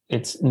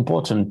it's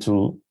important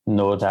to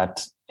know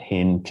that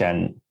heat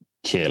can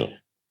kill.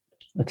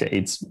 Okay,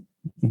 it's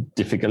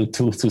difficult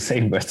to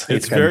say, but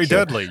it's very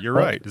deadly. You're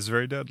right. It's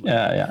very deadly.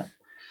 Yeah.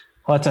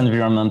 Hot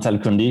environmental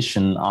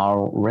conditions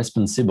are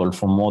responsible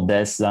for more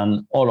deaths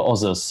than all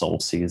other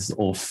sources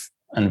of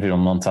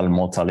environmental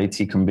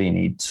mortality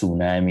combined: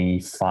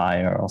 tsunami,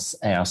 fires,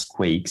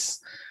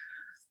 earthquakes.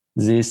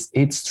 These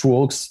heat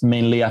strokes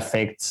mainly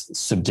affect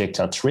subject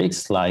at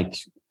risk, like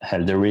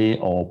elderly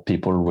or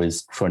people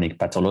with chronic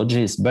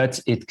pathologies,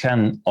 but it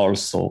can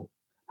also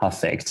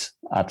affect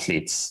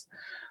athletes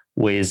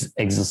with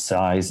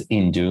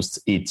exercise-induced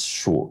heat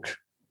stroke.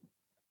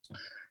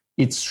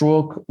 Heat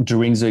stroke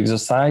during the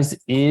exercise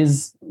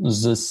is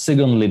the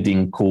second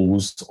leading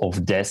cause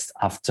of death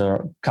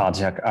after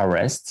cardiac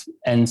arrest,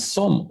 and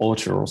some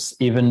authors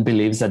even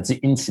believe that the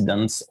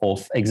incidence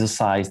of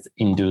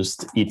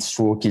exercise-induced heat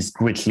stroke is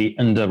greatly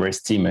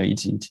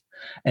underestimated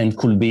and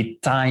could be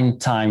 10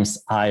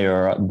 times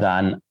higher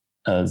than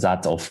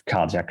that of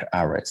cardiac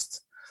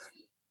arrest.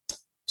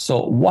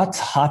 So what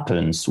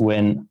happens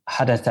when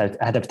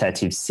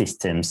adaptive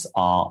systems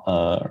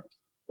are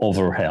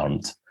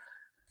overwhelmed?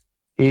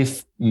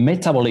 If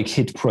metabolic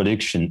heat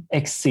production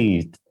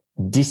exceeds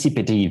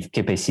dissipative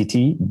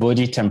capacity,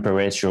 body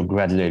temperature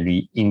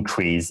gradually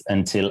increases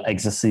until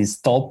exercise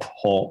stop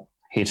or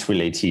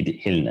heat-related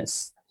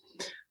illness.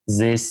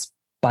 This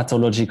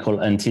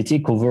pathological entity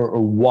covers a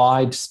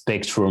wide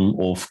spectrum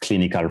of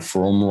clinical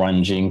forms,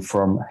 ranging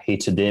from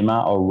heat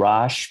edema or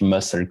rash,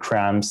 muscle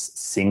cramps,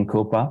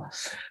 syncope,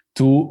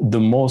 to the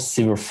most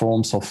severe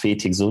forms of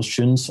heat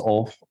exhaustion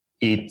or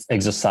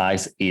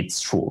exercise heat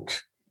stroke.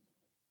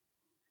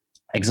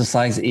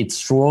 Exercise heat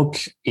stroke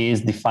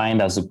is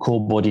defined as a core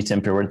body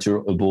temperature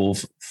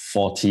above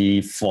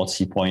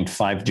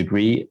 40.5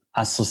 degrees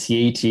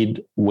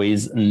associated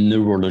with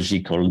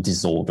neurological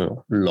disorder,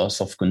 loss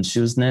of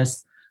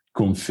consciousness,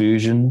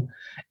 confusion,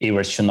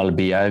 irrational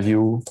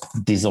behavior,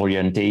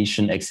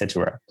 disorientation,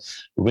 etc.,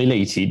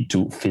 related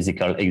to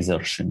physical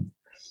exertion.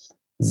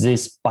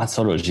 This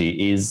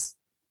pathology is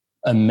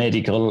a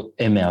medical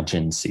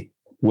emergency.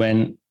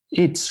 When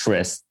heat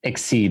stress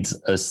exceeds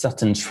a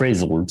certain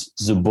threshold,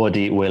 the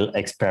body will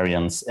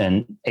experience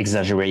an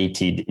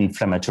exaggerated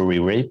inflammatory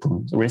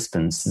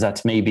response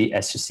that may be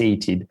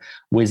associated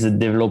with the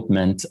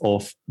development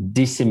of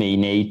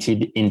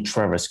disseminated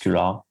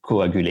intravascular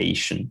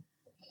coagulation,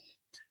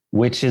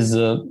 which is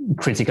a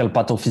critical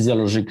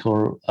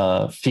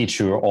pathophysiological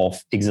feature of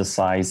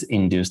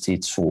exercise-induced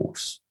heat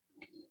strokes.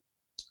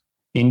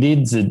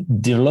 Indeed, the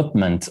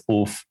development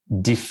of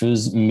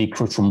diffuse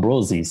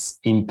microthrombosis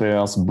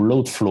impairs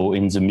blood flow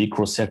in the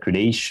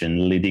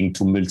microcirculation, leading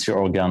to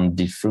multi-organ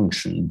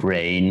dysfunction: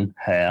 brain,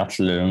 heart,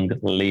 lung,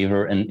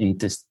 liver, and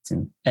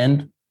intestine,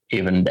 and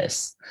even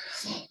death.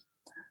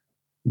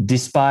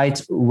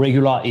 Despite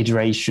regular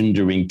hydration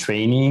during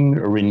training,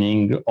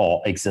 running,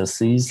 or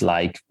exercise,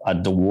 like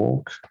at the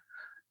work,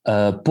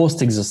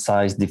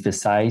 post-exercise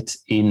deficit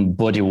in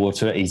body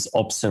water is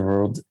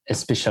observed,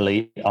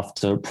 especially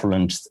after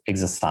prolonged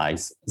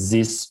exercise.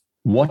 This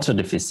water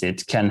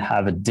deficit can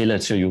have a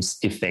deleterious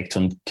effect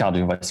on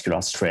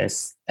cardiovascular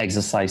stress,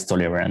 exercise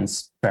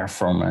tolerance,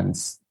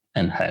 performance,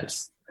 and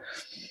health.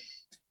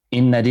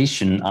 In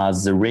addition,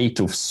 as the rate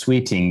of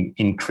sweating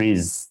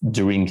increases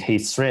during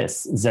heat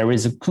stress, there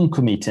is a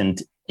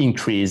concomitant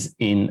increase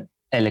in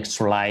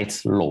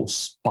electrolyte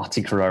loss,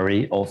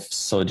 particularly of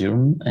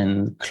sodium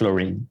and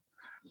chlorine.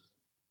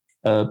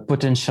 A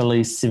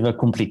potentially severe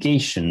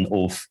complication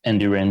of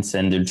endurance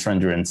and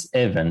ultra-endurance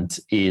event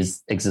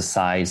is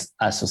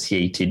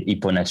exercise-associated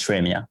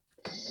hyponatremia.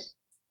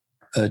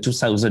 A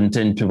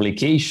 2010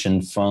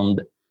 publication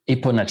found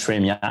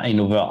hyponatremia in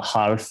over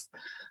half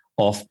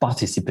of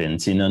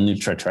participants in an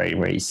ultra-trail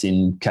race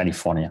in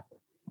California.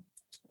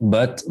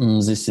 But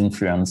this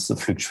influence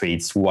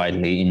fluctuates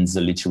widely in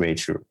the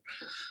literature.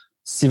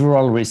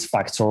 Several risk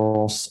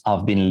factors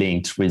have been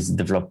linked with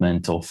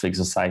development of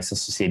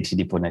exercise-associated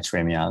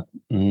hyponatremia.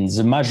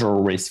 The major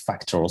risk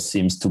factor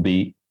seems to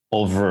be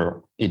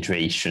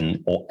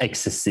overhydration or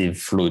excessive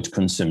fluid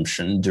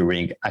consumption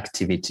during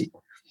activity.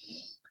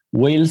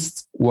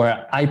 Whilst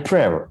where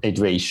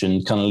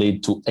hyperhydration can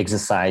lead to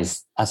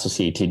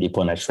exercise-associated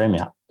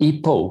hyponatremia,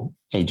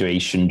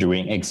 hypohydration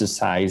during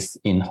exercise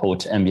in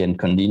hot ambient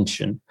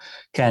conditions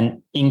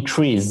can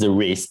increase the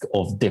risk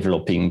of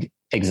developing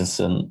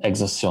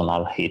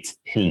exertional heat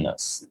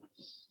illness.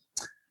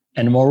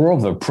 And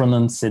moreover,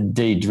 pronounced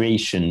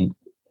dehydration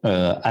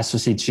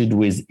associated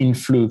with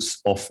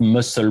influx of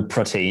muscle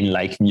protein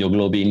like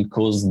myoglobin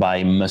caused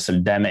by muscle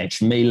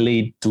damage may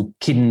lead to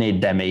kidney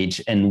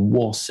damage and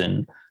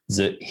worsen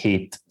the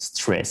heat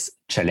stress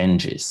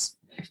challenges.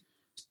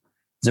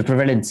 The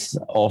prevalence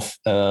of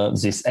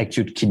this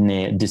acute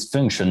kidney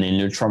dysfunction in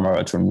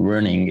ultramarathon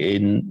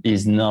running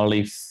is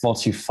nearly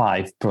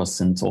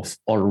 45% of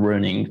all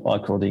running,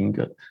 according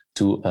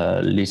to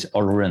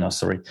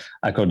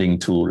according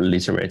to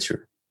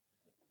literature.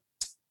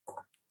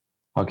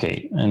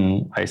 Okay,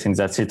 and I think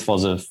that's it for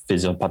the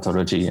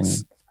physiopathology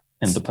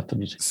and the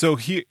pathology. So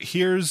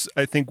here's,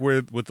 I think,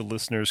 where what the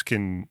listeners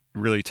can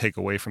really take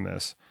away from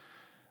this.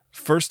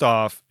 First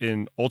off,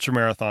 in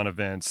ultramarathon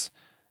events,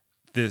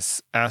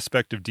 this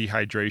aspect of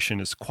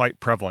dehydration is quite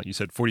prevalent. You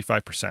said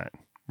 45%,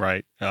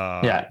 right?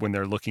 When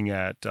they're looking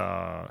at,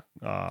 I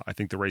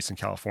think the race in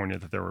California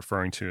that they're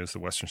referring to is the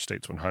Western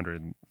States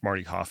 100.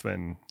 Marty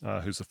Hoffman,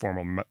 who's the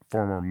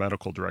former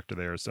medical director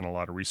there, has done a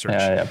lot of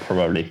research.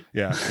 Probably.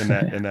 Yeah,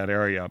 in that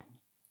area.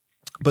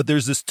 But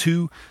there's this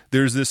kind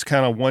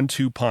of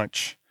 1-2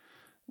 punch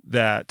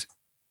that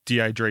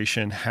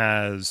dehydration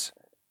has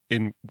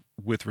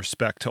with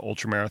respect to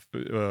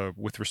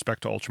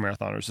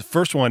ultramarathoners. The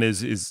first one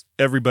is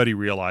everybody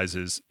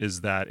realizes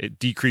is that it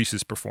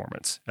decreases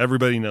performance.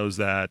 Everybody knows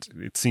that.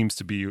 It seems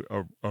to be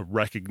a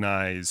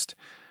recognized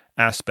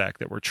aspect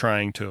that we're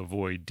trying to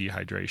avoid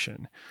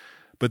dehydration.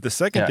 But the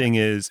second thing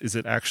is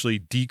it actually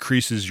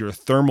decreases your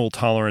thermal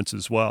tolerance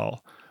as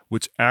well,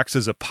 which acts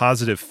as a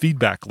positive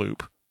feedback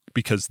loop,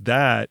 because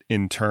that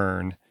in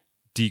turn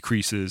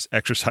decreases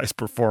exercise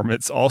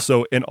performance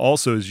also. And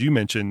also, as you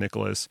mentioned,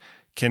 Nicholas,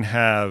 can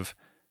have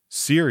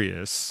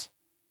serious,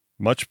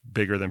 much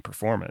bigger than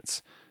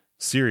performance,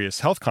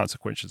 serious health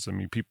consequences. I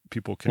mean,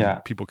 people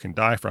can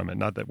die from it.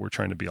 Not that we're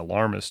trying to be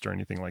alarmist or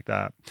anything like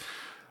that.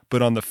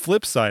 But on the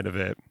flip side of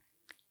it,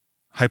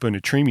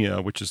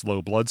 hyponatremia, which is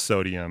low blood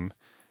sodium,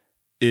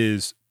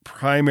 is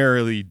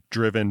primarily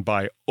driven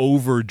by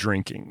over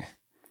drinking.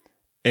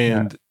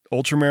 And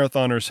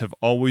ultramarathoners have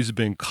always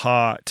been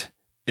caught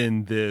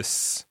in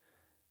this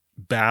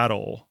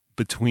battle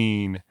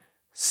between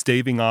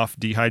staving off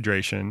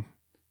dehydration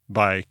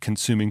by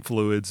consuming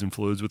fluids and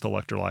fluids with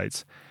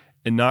electrolytes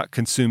and not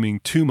consuming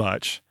too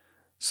much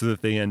so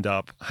that they end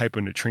up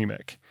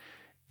hyponatremic.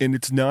 And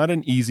it's not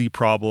an easy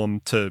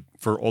problem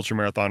for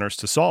ultramarathoners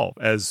to solve.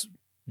 As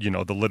you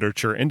know, the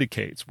literature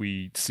indicates,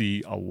 we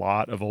see a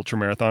lot of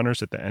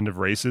ultramarathoners at the end of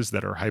races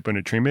that are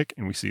hyponatremic,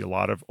 and we see a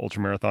lot of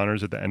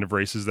ultramarathoners at the end of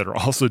races that are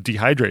also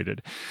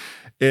dehydrated.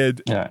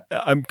 And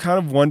I'm kind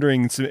of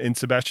wondering, and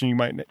Sebastian, you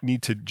might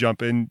need to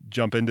jump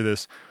into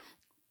this.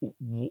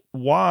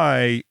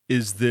 Why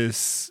is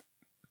this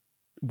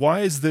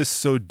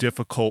so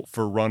difficult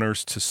for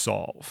runners to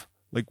solve?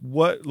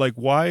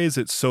 Why is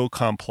it so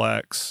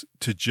complex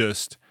to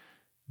just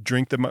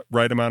drink the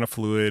right amount of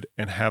fluid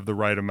and have the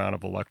right amount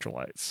of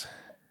electrolytes?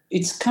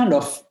 It's kind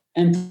of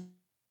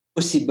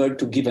impossible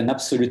to give an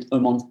absolute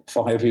amount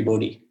for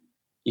everybody.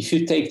 If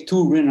you take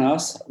two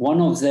runners,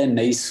 one of them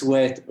may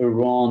sweat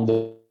around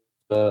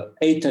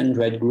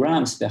 800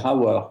 grams per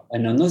hour,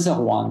 and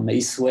another one may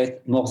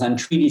sweat more than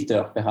 3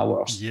 liters per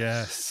hour.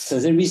 Yes. So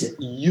there is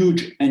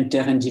huge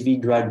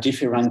inter-individual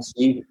difference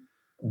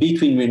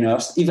between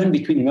runners, even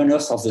between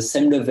runners of the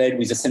same level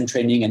with the same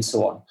training and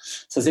so on.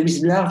 So there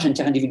is large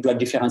inter-individual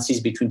differences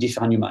between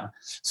different humans.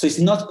 So it's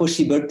not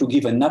possible to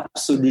give an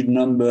absolute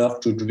number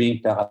to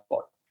drink per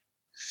hour.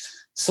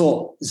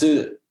 So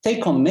the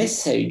take-home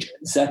message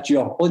that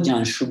your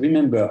audience should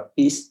remember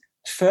is,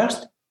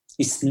 first,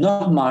 it's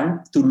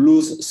normal to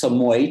lose some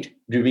weight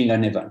during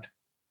an event.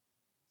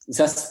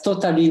 That's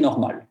totally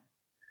normal.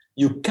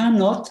 You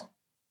cannot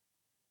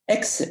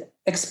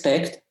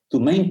expect to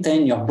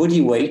maintain your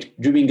body weight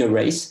during a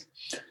race.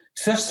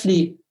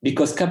 Firstly,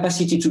 because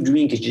capacity to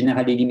drink is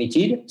generally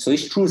limited. So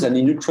it's true that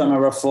in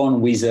ultramarathon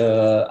with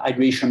a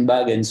hydration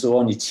bag and so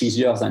on, it's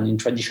easier than in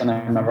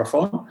traditional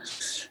marathon.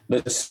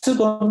 But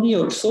secondly,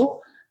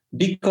 also,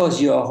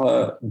 because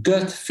your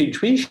gut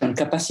filtration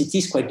capacity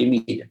is quite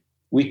limited.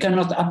 We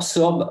cannot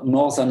absorb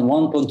more than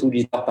 1.2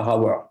 liters per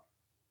hour.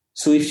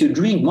 So if you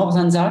drink more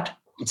than that,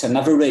 it's an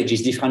average,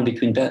 it's different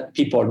between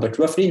people, but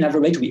roughly in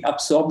average, we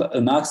absorb a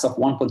max of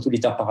 1.2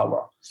 liters per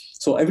hour.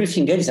 So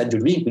everything else that you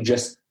drink will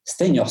just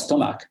stay in your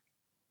stomach,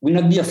 will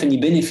not be of any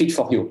benefit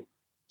for you.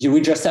 You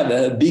will just have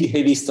a big,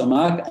 heavy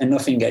stomach and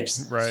nothing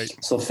else. Right.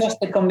 So first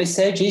take-home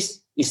message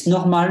is, it's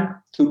normal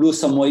to lose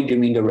some weight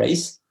during a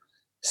race.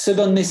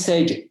 Second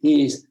message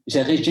is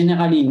there is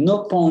generally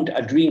no point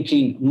at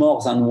drinking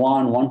more than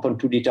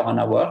 1.2 liter an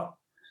hour.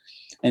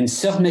 And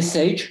third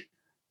message,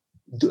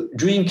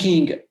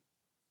 drinking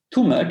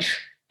too much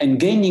and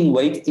gaining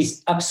weight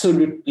is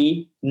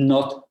absolutely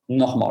not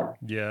normal.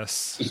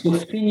 Yes. If you're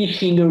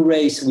finishing a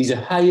race with a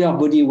higher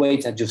body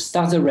weight as you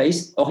start the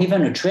race, or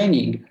even a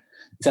training,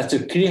 that's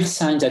a clear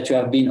sign that you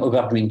have been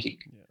over drinking.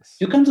 Yes.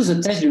 You can do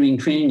the test during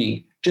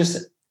training.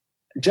 Just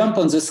jump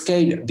on the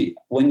scale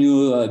when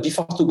you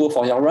before to go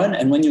for your run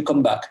and when you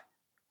come back.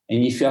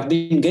 And if you have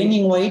been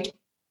gaining weight,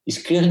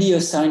 it's clearly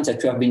a sign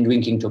that you have been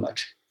drinking too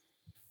much.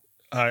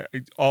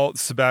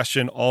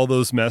 Sebastian, all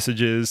those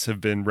messages have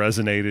been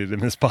resonated in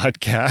this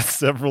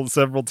podcast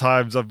several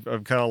times. I'm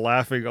kind of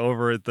laughing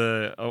over at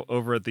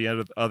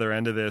the other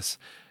end of this.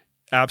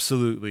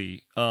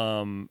 Absolutely.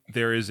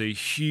 There is a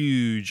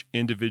huge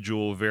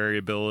individual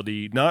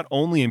variability, not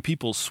only in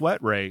people's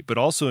sweat rate, but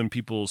also in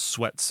people's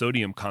sweat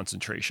sodium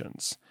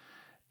concentrations.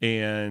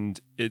 And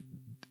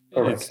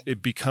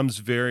it becomes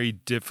very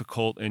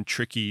difficult and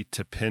tricky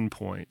to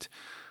pinpoint.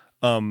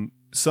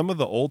 Some of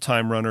the old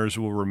time runners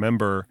will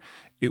remember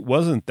it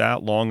wasn't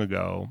that long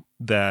ago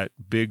that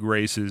big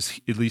races,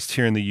 at least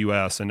here in the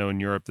US, I know in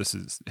Europe this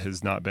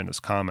has not been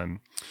as common,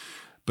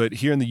 but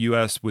here in the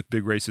US with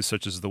big races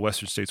such as the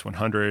Western States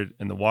 100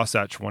 and the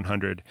Wasatch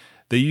 100,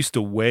 they used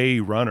to weigh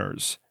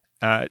runners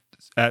at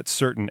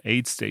certain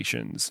aid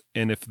stations.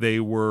 And if they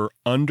were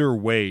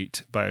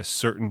underweight by a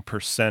certain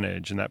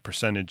percentage, and that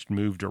percentage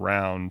moved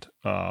around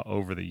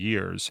over the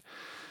years,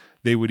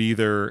 they would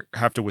either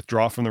have to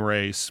withdraw from the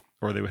race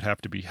or they would have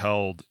to be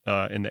held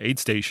in the aid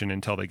station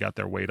until they got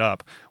their weight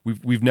up.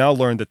 We've now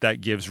learned that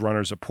gives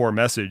runners a poor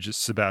message,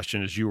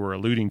 Sebastian, as you were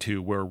alluding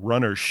to, where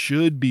runners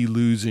should be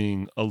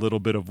losing a little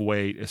bit of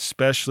weight,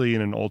 especially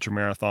in an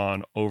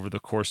ultramarathon over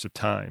the course of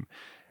time.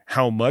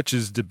 How much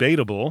is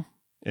debatable,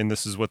 and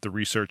this is what the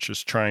research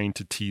is trying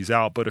to tease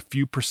out, but a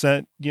few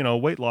percent,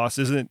 weight loss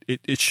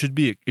it should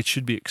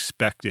be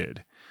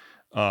expected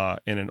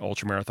in an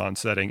ultramarathon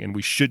setting, and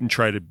we shouldn't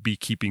try to be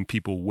keeping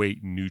people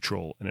weight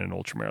neutral in an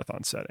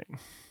ultramarathon setting.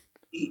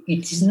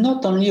 It is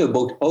not only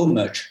about how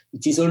much,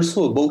 it is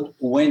also about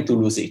when to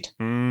lose it.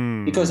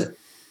 Because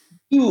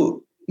if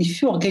you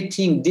are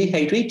getting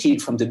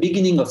dehydrated from the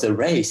beginning of the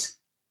race,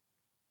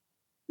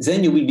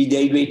 then you will be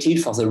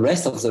dehydrated for the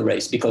rest of the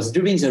race, because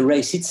during the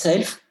race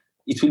itself,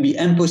 it will be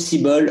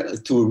impossible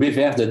to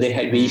reverse the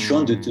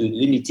dehydration due to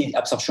limited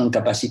absorption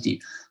capacity.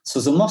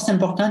 So the most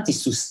important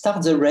is to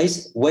start the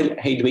race well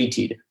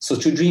hydrated. So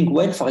to drink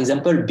well, for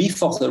example,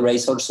 before the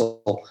race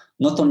also,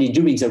 not only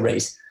during the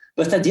race.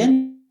 But at the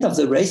end of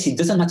the race, it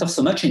doesn't matter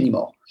so much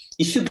anymore.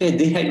 If you get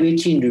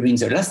dehydrated during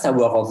the last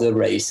hour of the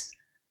race,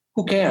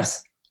 who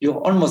cares? You're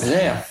almost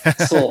there.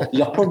 So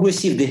your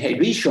progressive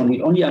dehydration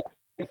will only happen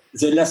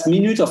the last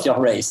minute of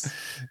your race.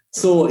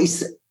 So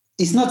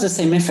it's not the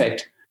same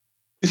effect.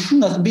 You should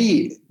not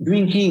be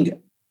drinking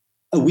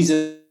with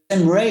the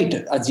same rate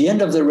at the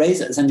end of the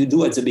race than you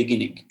do at the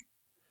beginning.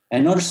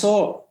 And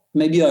also,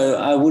 maybe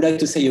I would like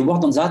to say a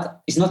word on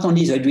that. It's not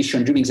only the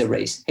hydration during the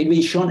race.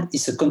 Hydration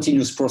is a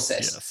continuous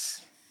process.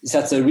 Yes.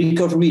 That's a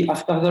recovery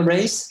after the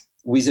race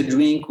with a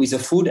drink, with the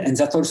food, and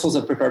that's also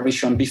the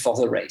preparation before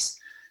the race.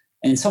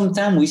 And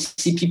sometimes we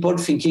see people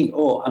thinking,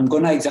 I'm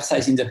going to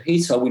exercise in the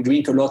heat, so I will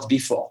drink a lot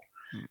before.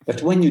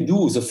 But when you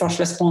do, the first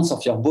response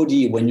of your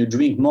body when you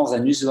drink more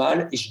than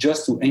usual is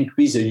just to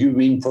increase the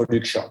urine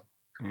production.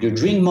 You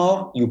drink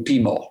more, you pee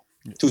more,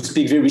 to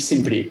speak very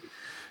simply.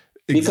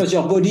 Because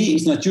your body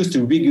is not used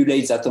to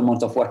regulate that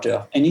amount of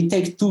water, and it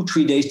takes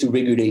 2-3 days to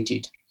regulate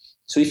it.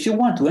 So if you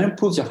want to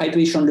improve your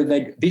hydration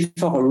level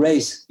before a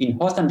race in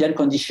hot ambient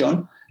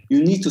condition,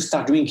 you need to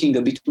start drinking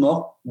a bit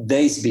more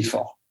days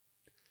before.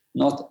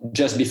 Not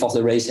just before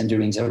the race and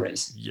during the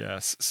race.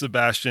 Yes,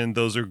 Sebastian,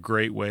 those are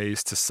great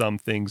ways to sum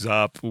things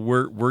up.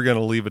 We're going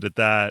to leave it at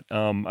that.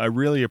 I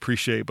really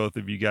appreciate both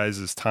of you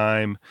guys'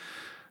 time.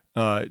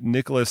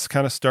 Nicholas,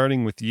 kind of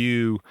starting with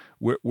you,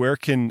 where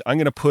can I'm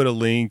going to put a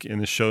link in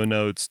the show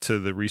notes to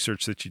the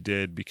research that you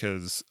did,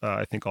 because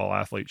I think all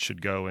athletes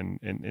should go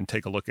and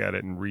take a look at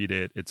it and read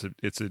it. It's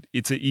an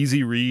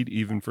easy read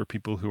even for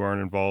people who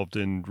aren't involved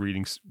in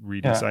reading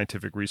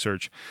scientific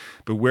research.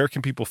 But where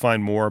can people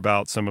find more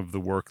about some of the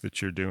work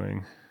that you're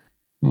doing?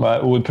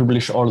 Well, we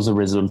publish all the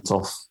results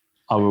of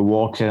our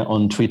work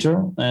on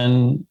Twitter,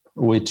 and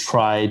we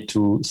try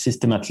to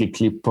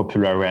systematically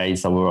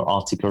popularize our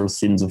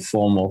articles in the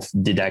form of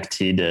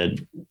didactic,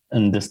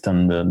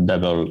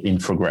 understandable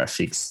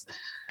infographics.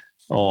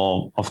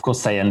 Or, of course,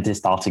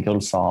 scientist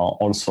articles are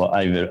also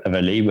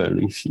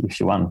available if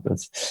you want. But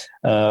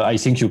I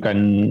think you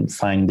can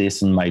find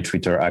this on my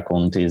Twitter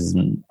account is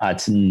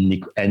at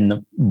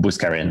N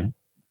Bouscarren,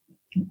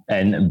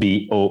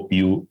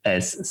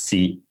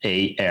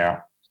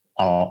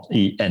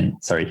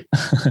 Bouscarren. Sorry.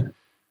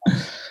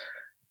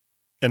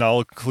 And I'll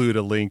include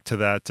a link to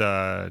that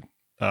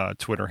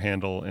Twitter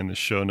handle in the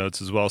show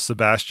notes as well.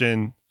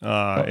 Sebastian,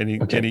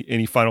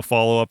 any final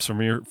follow-ups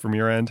from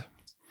your end?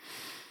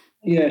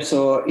 Yeah,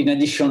 so in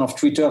addition of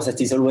Twitter, that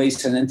is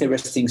always an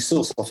interesting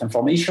source of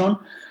information,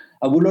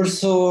 I will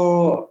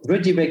also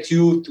redirect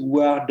you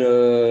toward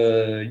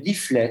the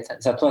leaflet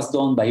that was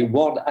done by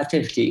World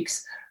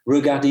Athletics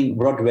regarding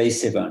road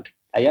race event.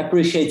 I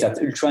appreciate that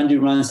ultra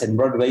endurance and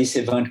road race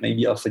event may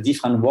be of a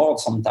different world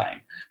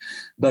sometimes,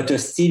 but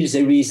still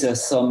there is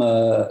some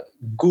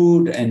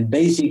good and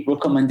basic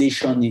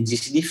recommendation in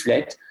this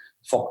leaflet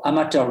for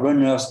amateur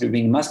runners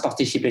during mass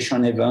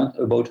participation event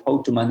about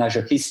how to manage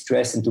heat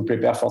stress and to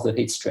prepare for the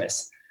heat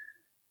stress.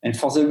 And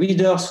for the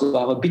readers who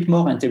are a bit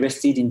more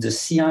interested in the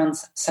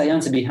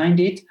science behind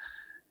it,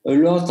 a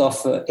lot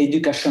of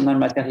educational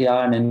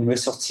material and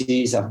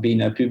resources have been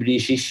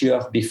published this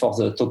year before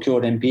the Tokyo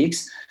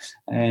Olympics.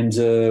 And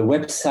the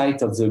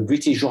website of the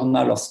British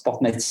Journal of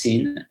Sport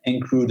Medicine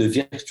include a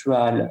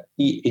virtual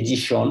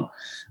e-edition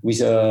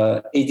with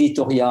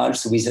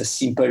editorials with a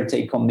simple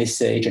take-home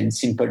message and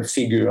simple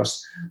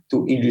figures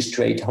to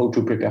illustrate how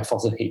to prepare for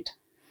the heat.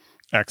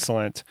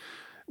 Excellent.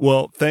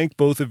 Well, thank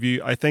both of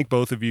you. I thank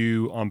both of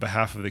you on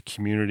behalf of the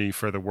community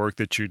for the work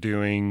that you're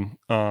doing.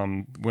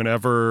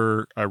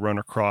 Whenever I run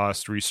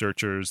across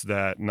researchers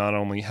that not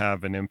only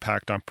have an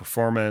impact on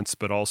performance,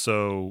 but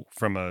also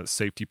from a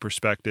safety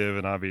perspective,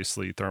 and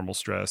obviously thermal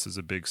stress is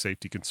a big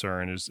safety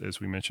concern,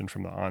 as we mentioned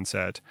from the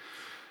onset,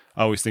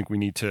 I always think we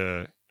need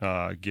to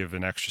give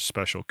an extra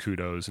special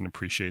kudos and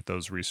appreciate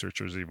those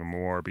researchers even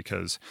more,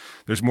 because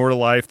there's more to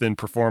life than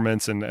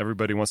performance, and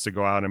everybody wants to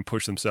go out and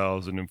push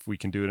themselves. And if we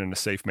can do it in a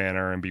safe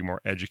manner and be more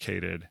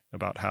educated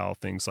about how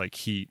things like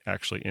heat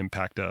actually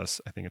impact us,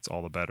 I think it's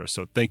all the better.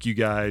 So thank you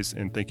guys,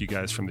 and thank you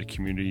guys from the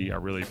community. I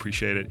really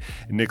appreciate it.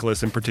 And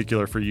Nicholas, in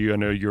particular for you, I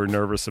know you were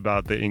nervous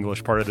about the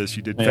English part of this.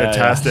 You did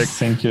fantastic. Yeah.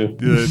 Thank you.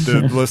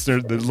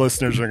 The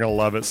listeners are going to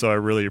love it. So I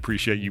really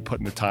appreciate you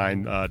putting the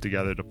time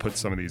together to put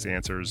some of these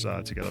answers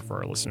together for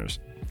our listeners.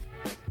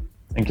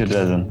 Thank you,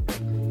 Jason.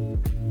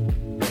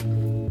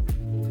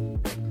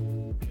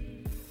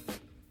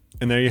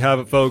 And there you have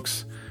it,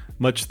 folks.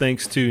 Much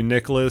thanks to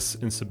Nicholas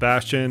and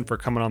Sebastian for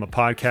coming on the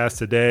podcast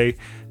today.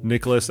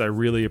 Nicholas, I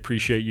really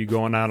appreciate you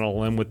going out on a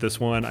limb with this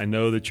one. I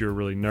know that you're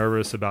really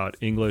nervous about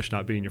English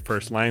not being your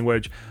first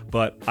language,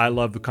 but I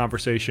love the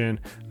conversation.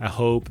 I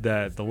hope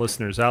that the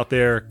listeners out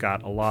there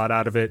got a lot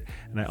out of it.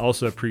 And I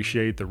also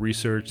appreciate the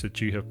research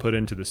that you have put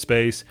into the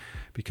space,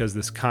 because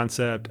this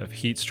concept of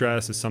heat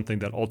stress is something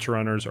that ultra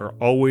runners are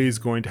always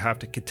going to have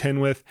to contend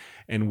with,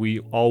 and we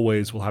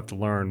always will have to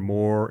learn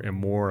more and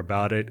more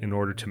about it in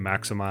order to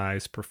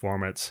maximize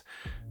performance.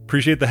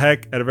 Appreciate the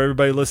heck out of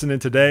everybody listening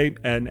today,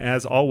 and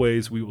as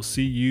always, we will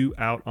see you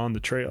out on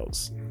the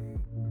trails.